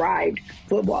described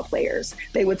football players?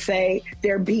 They would say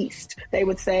they're beast. They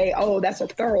would say, oh, that's a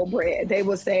thoroughbred. They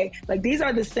would say, like, these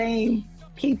are the same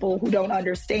people who don't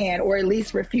understand, or at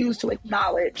least refuse to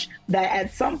acknowledge that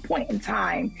at some point in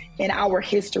time in our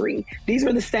history, these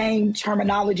were the same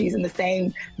terminologies and the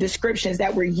same descriptions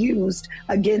that were used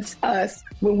against us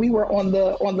when we were on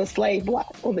the slave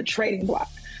block or the trading block,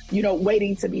 you know,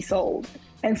 waiting to be sold.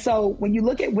 And so when you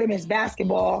look at women's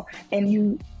basketball and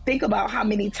you think about how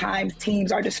many times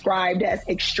teams are described as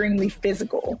extremely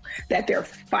physical, that they're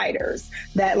fighters,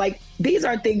 that like these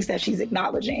are things that she's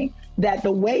acknowledging, that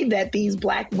the way that these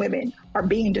Black women are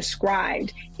being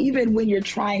described, even when you're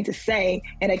trying to say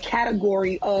in a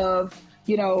category of,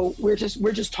 you know, we're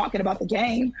just talking about the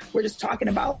game, we're just talking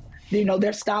about, you know,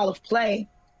 their style of play.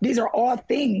 These are all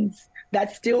things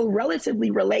that still relatively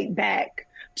relate back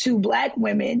to Black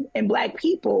women and Black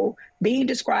people being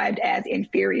described as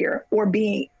inferior or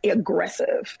being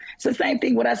aggressive. It's the same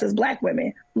thing with us as Black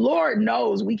women. Lord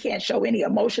knows we can't show any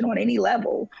emotion on any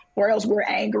level, or else we're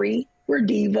angry, we're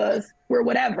divas, we're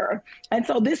whatever. And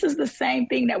so this is the same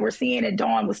thing that we're seeing, and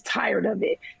Dawn was tired of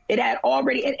it. It had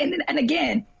already, and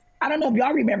again, I don't know if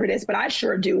y'all remember this, but I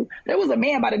sure do. There was a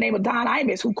man by the name of Don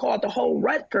Imus who called the whole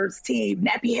Rutgers team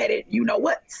nappy-headed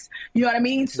you-know-whats. You know what I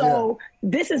mean? So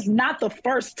This is not the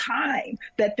first time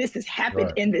that this has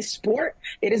happened in this sport.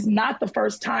 It is not the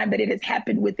first time that it has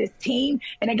happened with this team,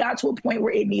 and it got to a point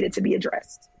where it needed to be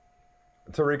addressed.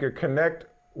 Terrika, connect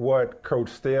what Coach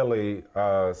Staley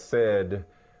said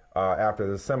after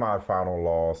the semifinal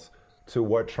loss to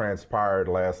what transpired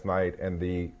last night and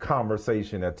the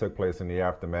conversation that took place in the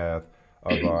aftermath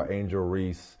of Angel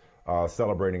Reese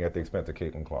celebrating at the expense of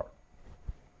Caitlin Clark.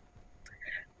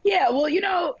 Yeah, well, you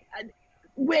know,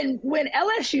 when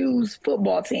LSU's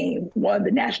football team won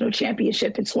the national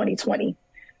championship in 2020,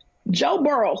 Joe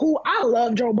Burrow, who I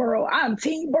love Joe Burrow, I'm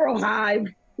Team Burrow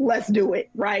Hive, let's do it,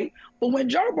 right? But when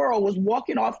Joe Burrow was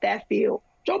walking off that field,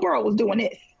 Joe Burrow was doing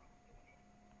this.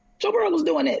 Joe Burrow was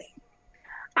doing this.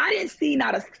 I didn't see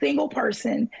not a single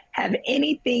person have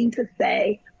anything to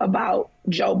say about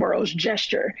Joe Burrow's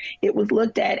gesture. It was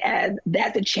looked at as,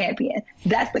 that's a champion.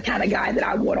 That's the kind of guy that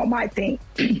I want on my team.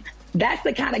 That's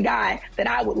the kind of guy that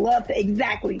I would love to,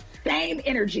 exactly, same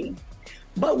energy.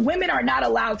 But women are not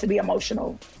allowed to be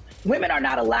emotional. Women are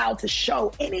not allowed to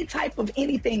show any type of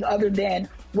anything other than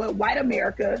what white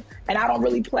America, and I don't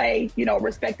really play, you know,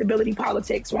 respectability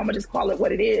politics, so I'm gonna just call it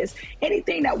what it is.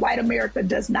 Anything that white America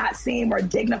does not seem or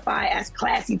dignify as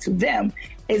classy to them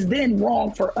is then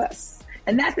wrong for us.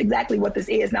 And that's exactly what this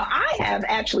is. Now, I have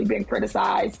actually been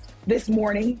criticized this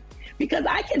morning because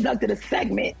I conducted a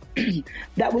segment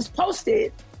that was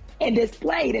posted and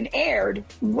displayed and aired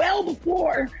well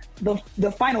before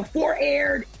the Final Four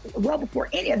aired, well before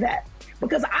any of that,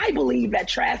 because I believe that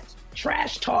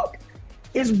trash talk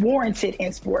is warranted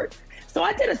in sports. So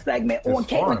I did a segment on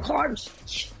Caitlin Clark.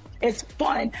 It's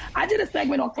fun. I did a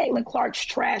segment on Caitlin Clark's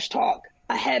trash talk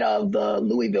ahead of the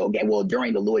Louisville game. Well,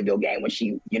 during the Louisville game, when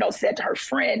she, said to her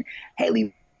friend,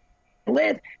 Haley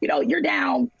Bliss, you're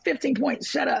down 15 points,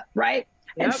 shut up, right?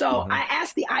 Yep. And so I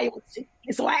asked the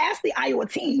Iowa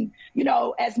team,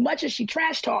 as much as she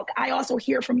trash talk, I also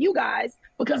hear from you guys,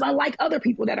 because unlike other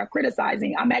people that are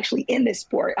criticizing, I'm actually in this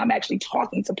sport. I'm actually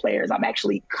talking to players. I'm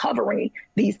actually covering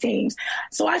these teams.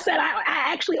 So I said, I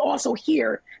actually also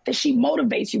hear that she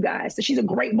motivates you guys, that she's a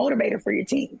great motivator for your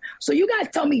team. So you guys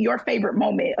tell me your favorite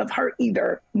moment of her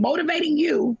either motivating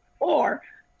you or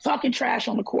talking trash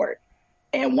on the court.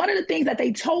 And one of the things that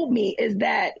they told me is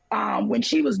that when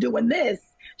she was doing this,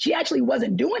 she actually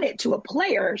wasn't doing it to a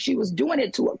player. She was doing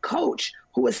it to a coach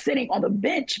who was sitting on the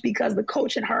bench, because the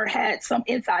coach and her had some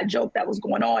inside joke that was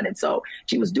going on. And so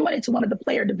she was doing it to one of the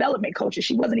player development coaches.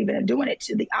 She wasn't even doing it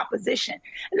to the opposition.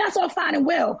 And that's all fine and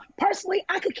well. Personally,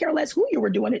 I could care less who you were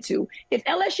doing it to. If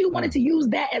LSU wanted to use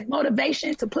that as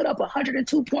motivation to put up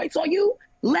 102 points on you,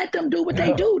 let them do what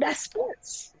they do. That's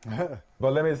sports.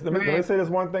 But let me say this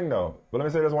one thing, though.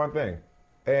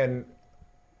 And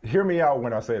hear me out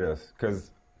when I say this,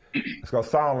 because it's going to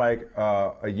sound like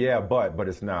but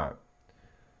it's not.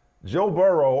 Joe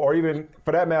Burrow, or even,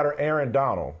 for that matter, Aaron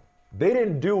Donald, they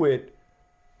didn't do it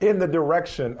in the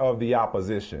direction of the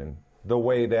opposition the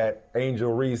way that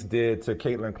Angel Reese did to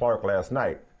Caitlin Clark last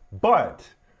night. But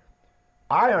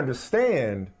I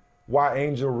understand why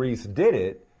Angel Reese did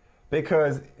it,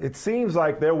 because it seems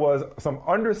like there was some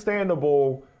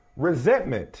understandable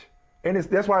resentment. And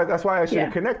that's why I actually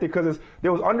connected, because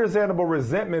there was understandable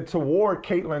resentment toward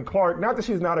Caitlin Clark. Not that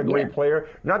she's not a great player,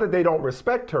 not that they don't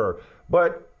respect her,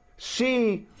 but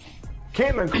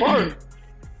Caitlin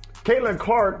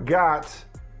Clark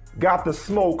got the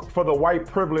smoke for the white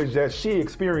privilege that she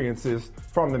experiences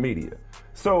from the media.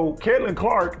 So Caitlin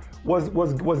Clark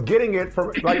was getting it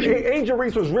from, like, Angel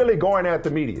Reese was really going at the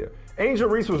media. Angel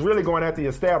Reese was really going at the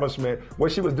establishment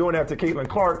when she was doing that to Caitlin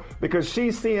Clark, because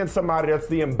she's seeing somebody that's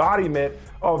the embodiment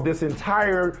of this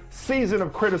entire season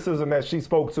of criticism that she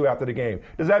spoke to after the game.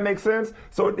 Does that make sense?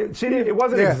 So it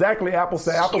wasn't exactly apples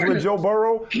to apples with Joe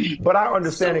Burrow, but I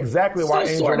understand exactly why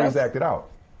Angel Reese acted out.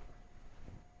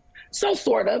 So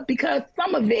sort of, because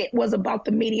some of it was about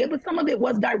the media, but some of it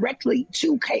was directly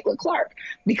to Caitlin Clark,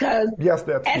 because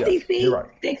SEC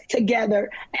sticks together.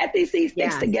 SEC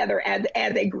sticks together as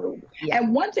a group. Yeah.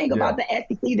 And one thing about the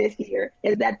SEC this year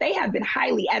is that they have been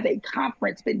highly, as a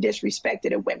conference, been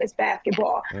disrespected in women's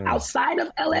basketball. Outside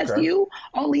of LSU,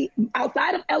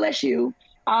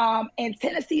 and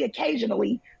Tennessee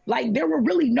occasionally. Like, there were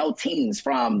really no teams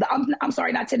from I'm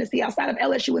sorry, not Tennessee, outside of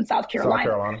LSU and South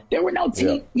Carolina. There were no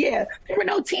teams. There were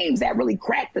no teams that really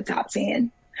cracked the top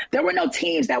 10. There were no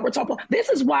teams that were top. This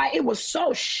is why it was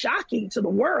so shocking to the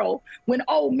world when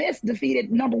Ole Miss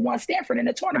defeated number 1 Stanford in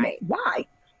the tournament. Why?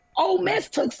 Ole Miss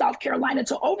took South Carolina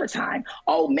to overtime.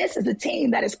 Ole Miss is a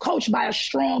team that is coached by a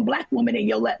strong Black woman in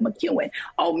Yolette McEwen.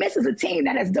 Ole Miss is a team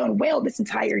that has done well this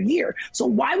entire year. So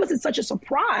why was it such a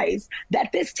surprise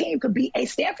that this team could beat a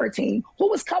Stanford team who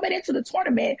was coming into the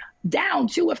tournament down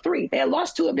 2 of 3? They had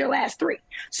lost 2 of their last 3.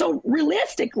 So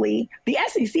realistically, the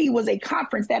SEC was a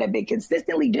conference that had been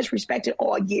consistently disrespected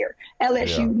all year.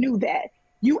 LSU knew that.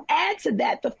 You add to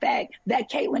that the fact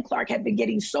that Caitlin Clark had been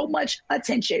getting so much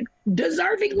attention,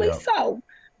 deservingly so,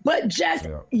 but just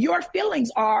your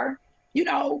feelings are,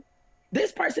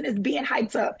 this person is being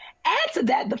hyped up. Add to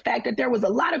that the fact that there was a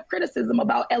lot of criticism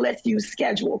about LSU's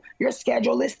schedule. Your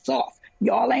schedule is soft.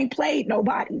 Y'all ain't played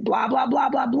nobody, blah, blah, blah,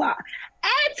 blah, blah.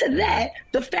 Add to that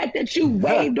the fact that you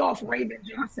waved off Raven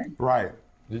Johnson. Right.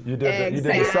 You did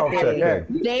the self-check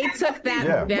thing. They took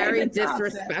that very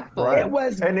disrespectful. Right. It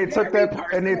was, and they took that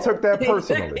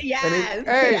personally. Yes.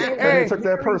 And they took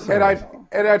that personally.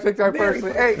 And I took that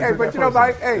personally. Hey, but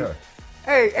Mike,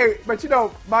 but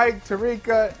Mike,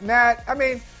 Terrika, Nat, I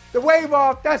mean, the wave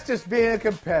off, that's just being a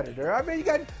competitor. I mean,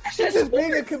 that's just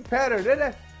being a competitor.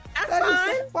 That's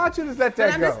fine. Why don't you just let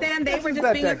that go? But understand they were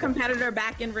just being a competitor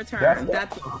back in return.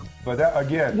 That's all. But that,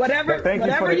 again,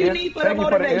 whatever you need for the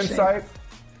motivation.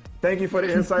 Thank you for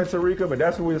the insight, Terrika, but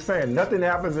that's what we were saying. Nothing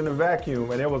happens in a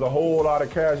vacuum, and there was a whole lot of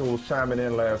casuals chiming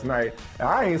in last night. And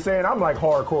I ain't saying I'm like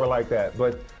hardcore like that,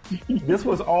 but this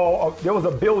was there was a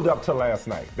build-up to last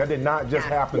night. That did not just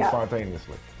happen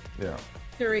spontaneously. Yeah.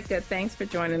 Terrika, thanks for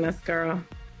joining us, girl.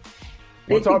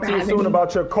 We'll talk to you soon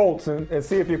about your Colts and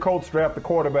see if your Colts draft the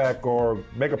quarterback or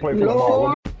make a play for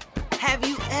tomorrow. Have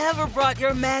you ever brought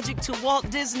your magic to Walt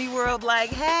Disney World like,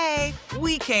 hey,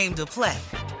 we came to play?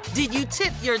 Did you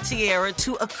tip your tiara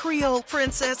to a Creole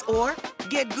princess or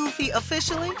Get goofy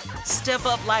officially? Step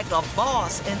up like a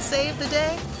boss and save the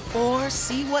day? Or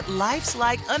see what life's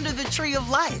like under the tree of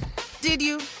life? Did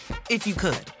you? If you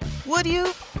could. Would you?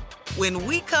 When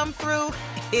we come through,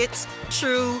 it's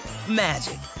true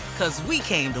magic. 'Cause we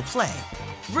came to play.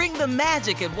 Bring the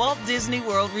magic at Walt Disney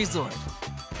World Resort.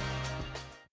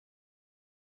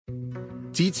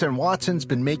 Dietz and Watson's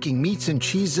been making meats and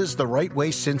cheeses the right way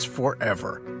since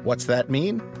forever. What's that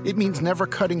mean? It means never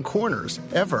cutting corners,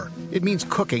 ever. It means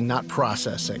cooking, not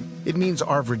processing. It means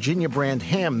our Virginia brand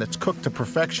ham that's cooked to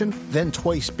perfection, then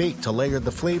twice baked to layer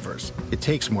the flavors. It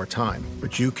takes more time,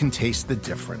 but you can taste the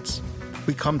difference.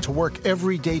 We come to work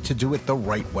every day to do it the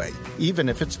right way, even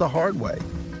if it's the hard way.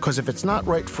 Because if it's not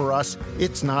right for us,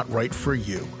 it's not right for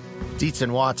you. Dietz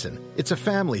and Watson, it's a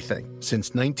family thing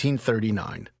since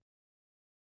 1939.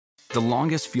 The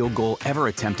longest field goal ever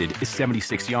attempted is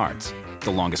 76 yards. The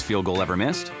longest field goal ever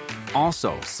missed?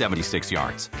 Also 76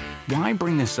 yards. Why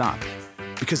bring this up?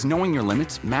 Because knowing your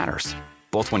limits matters,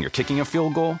 both when you're kicking a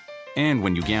field goal and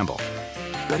when you gamble.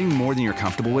 Betting more than you're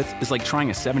comfortable with is like trying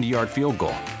a 70-yard field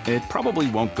goal. It probably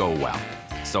won't go well.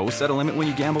 So set a limit when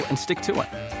you gamble and stick to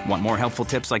it. Want more helpful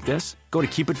tips like this? Go to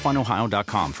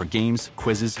keepitfunohio.com for games,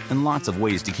 quizzes, and lots of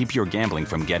ways to keep your gambling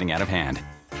from getting out of hand.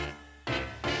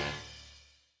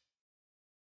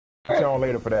 On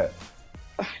later for that.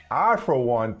 I, for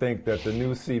one, think that the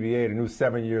new CBA, the new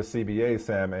 7-year CBA,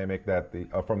 Sam Amick, that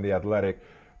from the Athletic,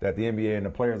 that the NBA and the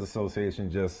Players Association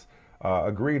just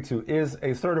agreed to, is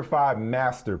a certified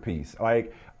masterpiece.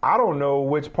 Like, I don't know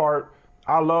which part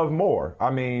I love more.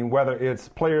 I mean, whether it's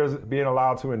players being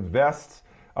allowed to invest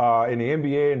in the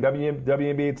NBA and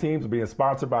WNBA teams being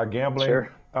sponsored by gambling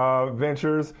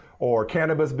ventures, or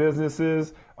cannabis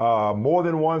businesses, more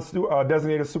than one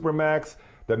designated supermax,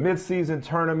 the midseason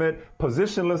tournament,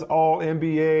 positionless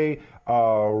All-NBA,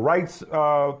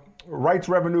 rights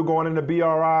revenue going into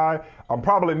BRI. I'm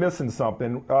probably missing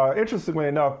something. Interestingly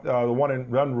enough, the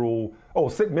one-and-done rule,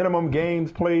 minimum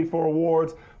games played for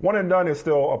awards. One and done is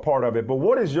still a part of it. But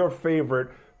what is your favorite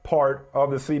part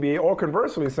of the CBA? Or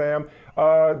conversely, Sam,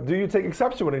 do you take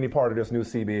exception with any part of this new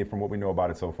CBA from what we know about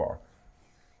it so far?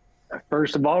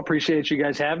 First of all, appreciate you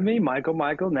guys having me. Michael,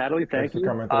 Natalie, thank you. For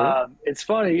coming through. It's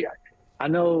funny. I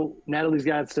know Natalie's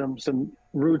got some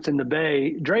roots in the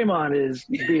Bay. Draymond is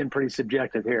being pretty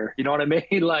subjective here. You know what I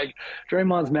mean? Like,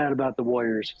 Draymond's mad about the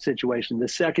Warriors situation. The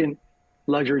second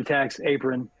luxury tax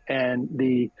apron and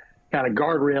the kind of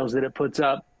guardrails that it puts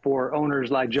up for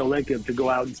owners like Joe Lacob to go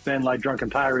out and spend like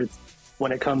drunken pirates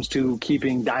when it comes to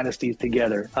keeping dynasties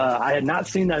together. I had not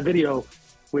seen that video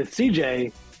with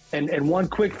CJ. And one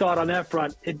quick thought on that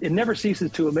front, it never ceases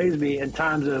to amaze me in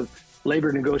times of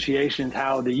labor negotiations,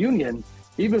 how the union,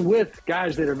 even with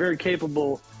guys that are very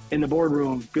capable in the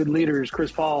boardroom, good leaders,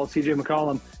 Chris Paul, CJ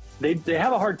McCollum, they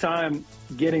have a hard time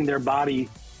getting their body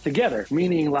together.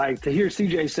 Meaning, like, to hear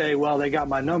CJ say, well, they got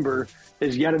my number,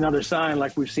 is yet another sign,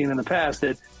 like we've seen in the past,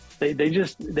 that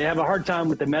they have a hard time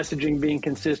with the messaging being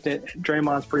consistent.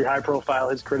 Draymond's pretty high profile.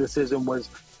 His criticism was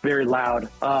very loud.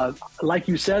 Like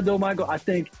you said, though, Michael, I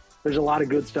think there's a lot of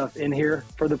good stuff in here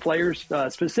for the players,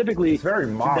 specifically it's very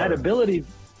modern. That ability.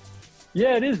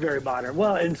 Yeah, it is very modern.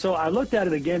 Well, and so I looked at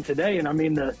it again today, and I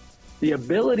mean, the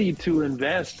ability to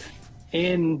invest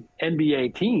in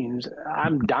NBA teams,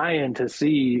 I'm dying to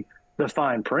see the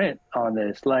fine print on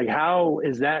this. Like, how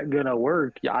is that going to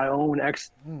work? I own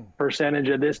X percentage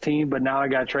of this team, but now I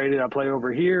got traded. I play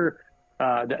over here.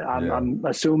 I'm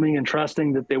assuming and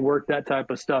trusting that they work that type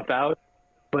of stuff out.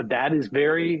 But that is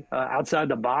very outside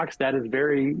the box. That is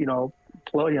very,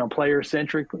 player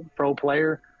centric, pro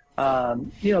player.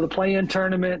 The play-in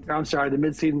tournament. The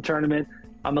midseason tournament.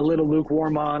 I'm a little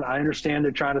lukewarm on. I understand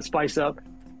they're trying to spice up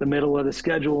the middle of the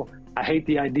schedule. I hate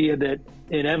the idea that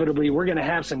inevitably we're going to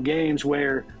have some games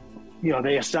where,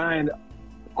 they assign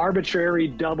arbitrary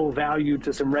double value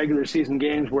to some regular season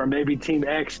games where maybe Team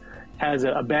X has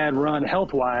a bad run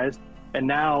health-wise, and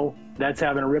now that's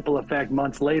having a ripple effect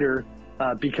months later.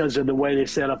 Because of the way they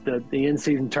set up the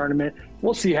in-season tournament.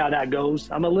 We'll see how that goes.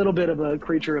 I'm a little bit of a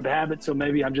creature of habit, so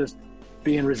maybe I'm just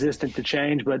being resistant to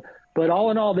change. But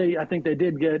all in all, I think they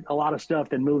did get a lot of stuff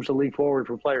that moves the league forward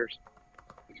for players.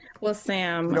 Well,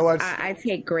 Sam, I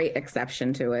take great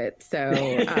exception to it. So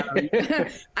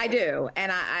I do.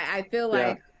 And I feel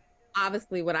like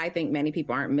obviously what I think many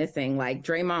people aren't missing, like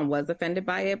Draymond was offended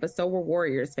by it, but so were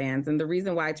Warriors fans. And the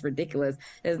reason why it's ridiculous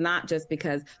is not just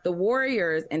because the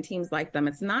Warriors and teams like them,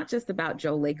 it's not just about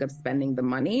Joe Lacob spending the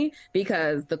money,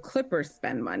 because the Clippers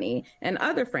spend money and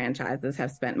other franchises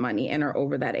have spent money and are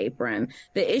over that apron.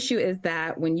 The issue is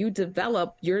that when you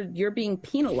develop, you're being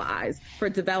penalized for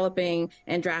developing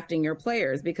and drafting your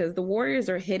players, because the Warriors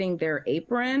are hitting their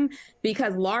apron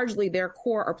because largely their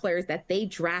core are players that they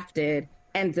drafted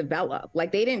and develop.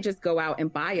 Like, they didn't just go out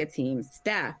and buy a team.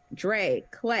 Steph, Dre,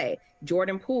 Clay,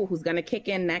 Jordan Poole, who's going to kick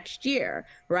in next year,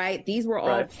 right? These were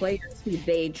all players who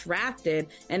they drafted,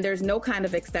 and there's no kind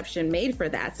of exception made for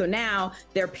that. So now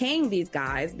they're paying these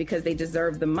guys because they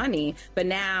deserve the money. But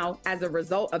now, as a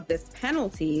result of this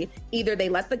penalty, either they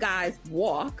let the guys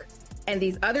walk, and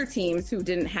these other teams who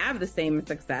didn't have the same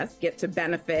success get to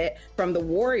benefit from the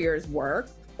Warriors' work,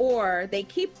 or they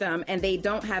keep them and they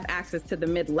don't have access to the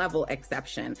mid-level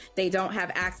exception. They don't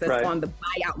have access on the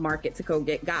buyout market to go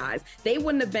get guys. They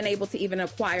wouldn't have been able to even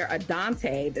acquire a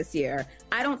Dante this year.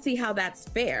 I don't see how that's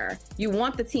fair. You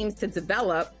want the teams to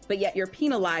develop, but yet you're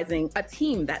penalizing a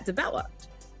team that developed.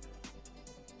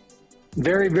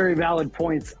 Very, very valid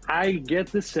points. I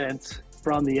get the sense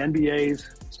from the NBA's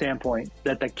standpoint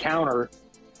that the counter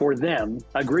for them,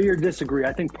 agree or disagree,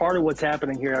 I think part of what's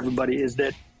happening here, everybody, is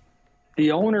that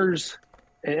the owners,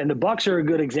 and the Bucks are a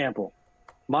good example.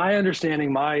 My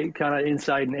understanding, my kind of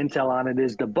insight and intel on it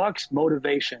is the Bucks'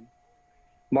 motivation,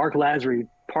 Mark Lazary,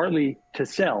 partly to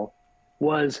sell,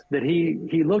 was that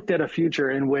he looked at a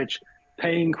future in which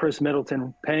paying Chris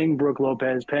Middleton, paying Brook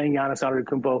Lopez, paying Giannis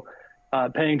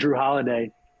Antetokounmpo, paying Drew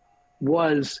Holiday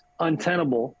was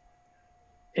untenable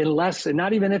unless, and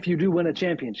not even if you do win a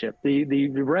championship. The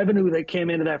revenue that came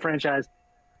into that franchise,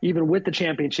 even with the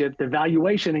championship, the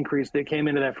valuation increase that came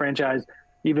into that franchise,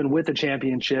 even with the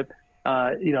championship,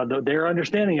 their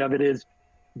understanding of it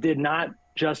did not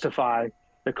justify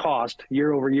the cost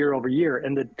year over year over year.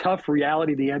 And the tough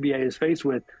reality the NBA is faced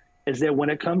with is that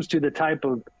when it comes to the type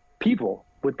of people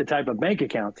with the type of bank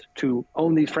accounts to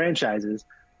own these franchises,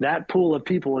 that pool of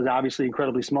people is obviously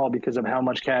incredibly small because of how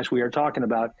much cash we are talking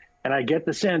about. And I get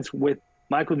the sense with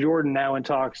Michael Jordan now in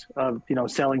talks of,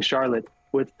 selling Charlotte,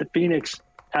 with the Phoenix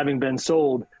having been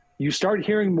sold, you start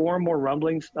hearing more and more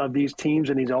rumblings of these teams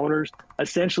and these owners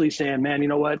essentially saying, man, you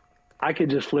know what? I could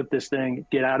just flip this thing,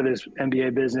 get out of this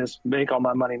NBA business, make all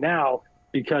my money now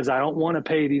because I don't want to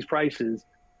pay these prices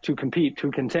to compete, to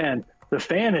contend. The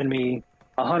fan in me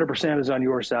 100% is on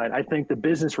your side. I think the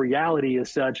business reality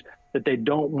is such that they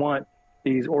don't want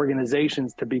these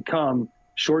organizations to become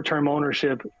short-term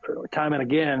ownership time and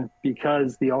again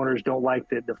because the owners don't like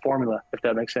the formula, if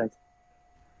that makes sense.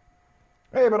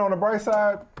 Hey, but on the bright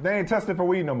side, they ain't tested for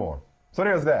weed no more. So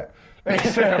there's that. Hey,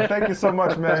 Sam, thank you so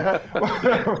much, man.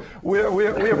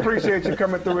 we appreciate you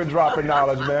coming through and dropping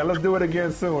knowledge, man. Let's do it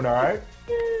again soon, all right?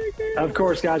 Of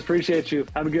course, guys. Appreciate you.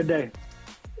 Have a good day.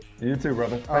 You too,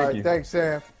 brother. Thank you. Thanks,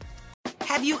 Sam.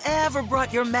 Have you ever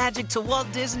brought your magic to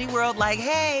Walt Disney World like,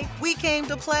 hey, we came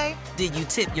to play? Did you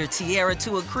tip your tiara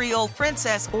to a Creole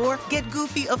princess or get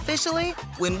goofy officially?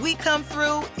 When we come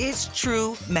through, it's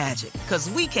true magic, because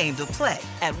we came to play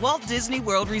at Walt Disney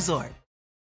World Resort.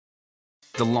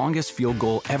 The longest field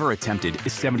goal ever attempted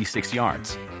is 76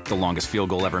 yards. The longest field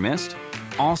goal ever missed?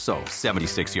 Also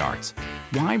 76 yards.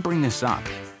 Why bring this up?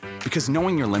 Because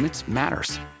knowing your limits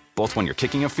matters, both when you're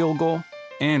kicking a field goal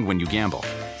and when you gamble.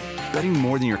 Betting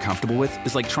more than you're comfortable with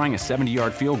is like trying a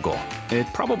 70-yard field goal. It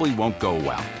probably won't go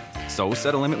well. So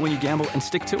set a limit when you gamble and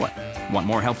stick to it. Want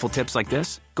more helpful tips like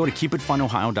this? Go to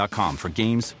keepitfunohio.com for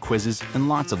games, quizzes, and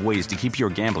lots of ways to keep your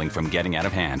gambling from getting out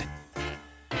of hand.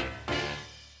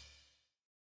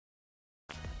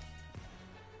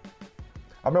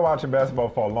 I've been watching basketball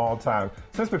for a long time.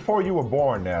 Since before you were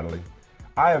born, Natalie,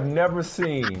 I have never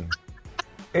seen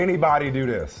anybody do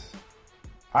this.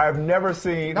 I have never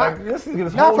seen this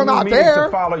whole new means to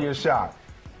follow your shot.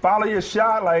 Follow your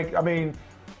shot, a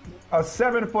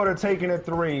 7-footer taking a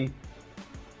three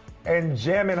and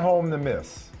jamming home the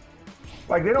miss.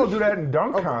 Like, they don't do that in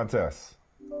dunk contests.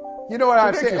 You know what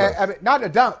I've seen? Not a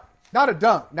dunk. Not a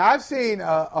dunk. Now, I've seen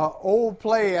an old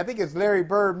play. I think it's Larry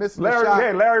Bird missing the shot.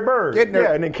 Yeah, Larry Bird.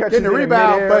 And then catching the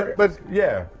rebound,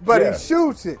 but he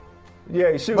shoots it.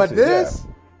 Yeah, he shoots it. But this... Yeah.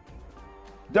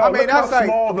 Dog,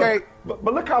 but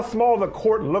look how small the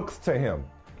court looks to him.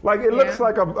 Like it looks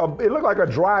like a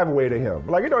driveway to him.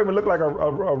 Like it don't even look like a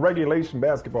regulation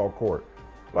basketball court.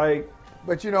 Like,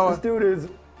 but this dude is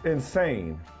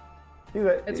insane. You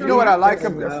know what I like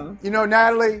about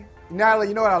Natalie. Natalie,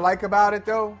 you know what I like about it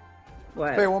though?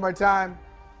 What? Say it one more time.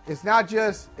 It's not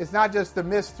just the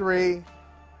missed three,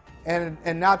 and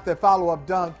not the follow up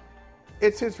dunk.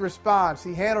 it's his response.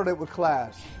 He handled it with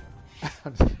class.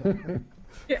 And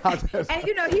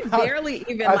he barely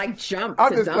even jumped.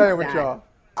 I'm just playing with that. y'all.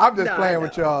 I'm just playing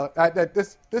with y'all.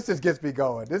 This just gets me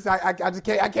going. I just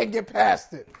can't get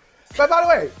past it. But by the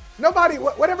way,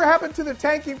 whatever happened to the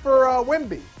tanking for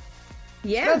Wemby?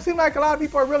 Yeah. It doesn't seem like a lot of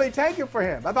people are really tanking for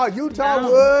him. I thought Utah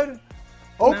would.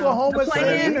 Oklahoma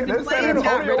Playing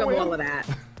got rid of all of that.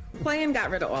 Playing got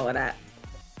rid of all of that.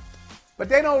 But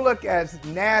they don't look as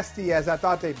nasty as I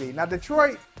thought they'd be. Now,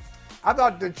 Detroit, I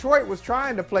thought Detroit was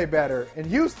trying to play better. In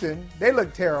Houston, they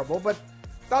looked terrible, but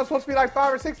that was supposed to be like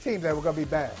 5 or 6 teams that were going to be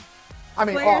bad. I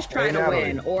mean, players try to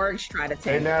win, orgs try to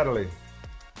take. Hey, Natalie.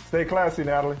 Stay classy,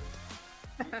 Natalie.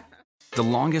 The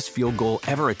longest field goal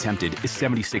ever attempted is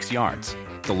 76 yards.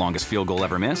 The longest field goal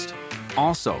ever missed?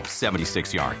 Also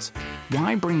 76 yards.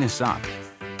 Why bring this up?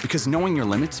 Because knowing your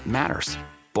limits matters,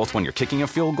 both when you're kicking a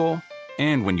field goal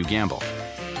and when you gamble.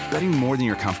 Betting more than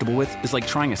you're comfortable with is like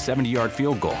trying a 70-yard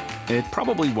field goal. It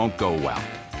probably won't go well.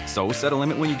 So set a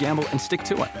limit when you gamble and stick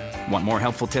to it. Want more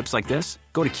helpful tips like this?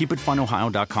 Go to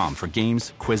keepitfunohio.com for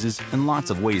games, quizzes, and lots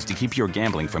of ways to keep your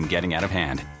gambling from getting out of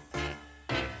hand.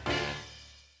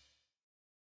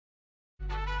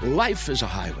 Life is a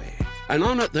highway, and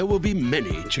on it there will be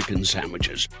many chicken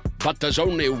sandwiches. But there's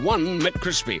only one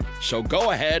McCrispy. So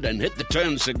go ahead and hit the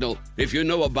turn signal if you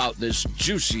know about this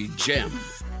juicy gem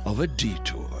of a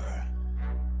detour.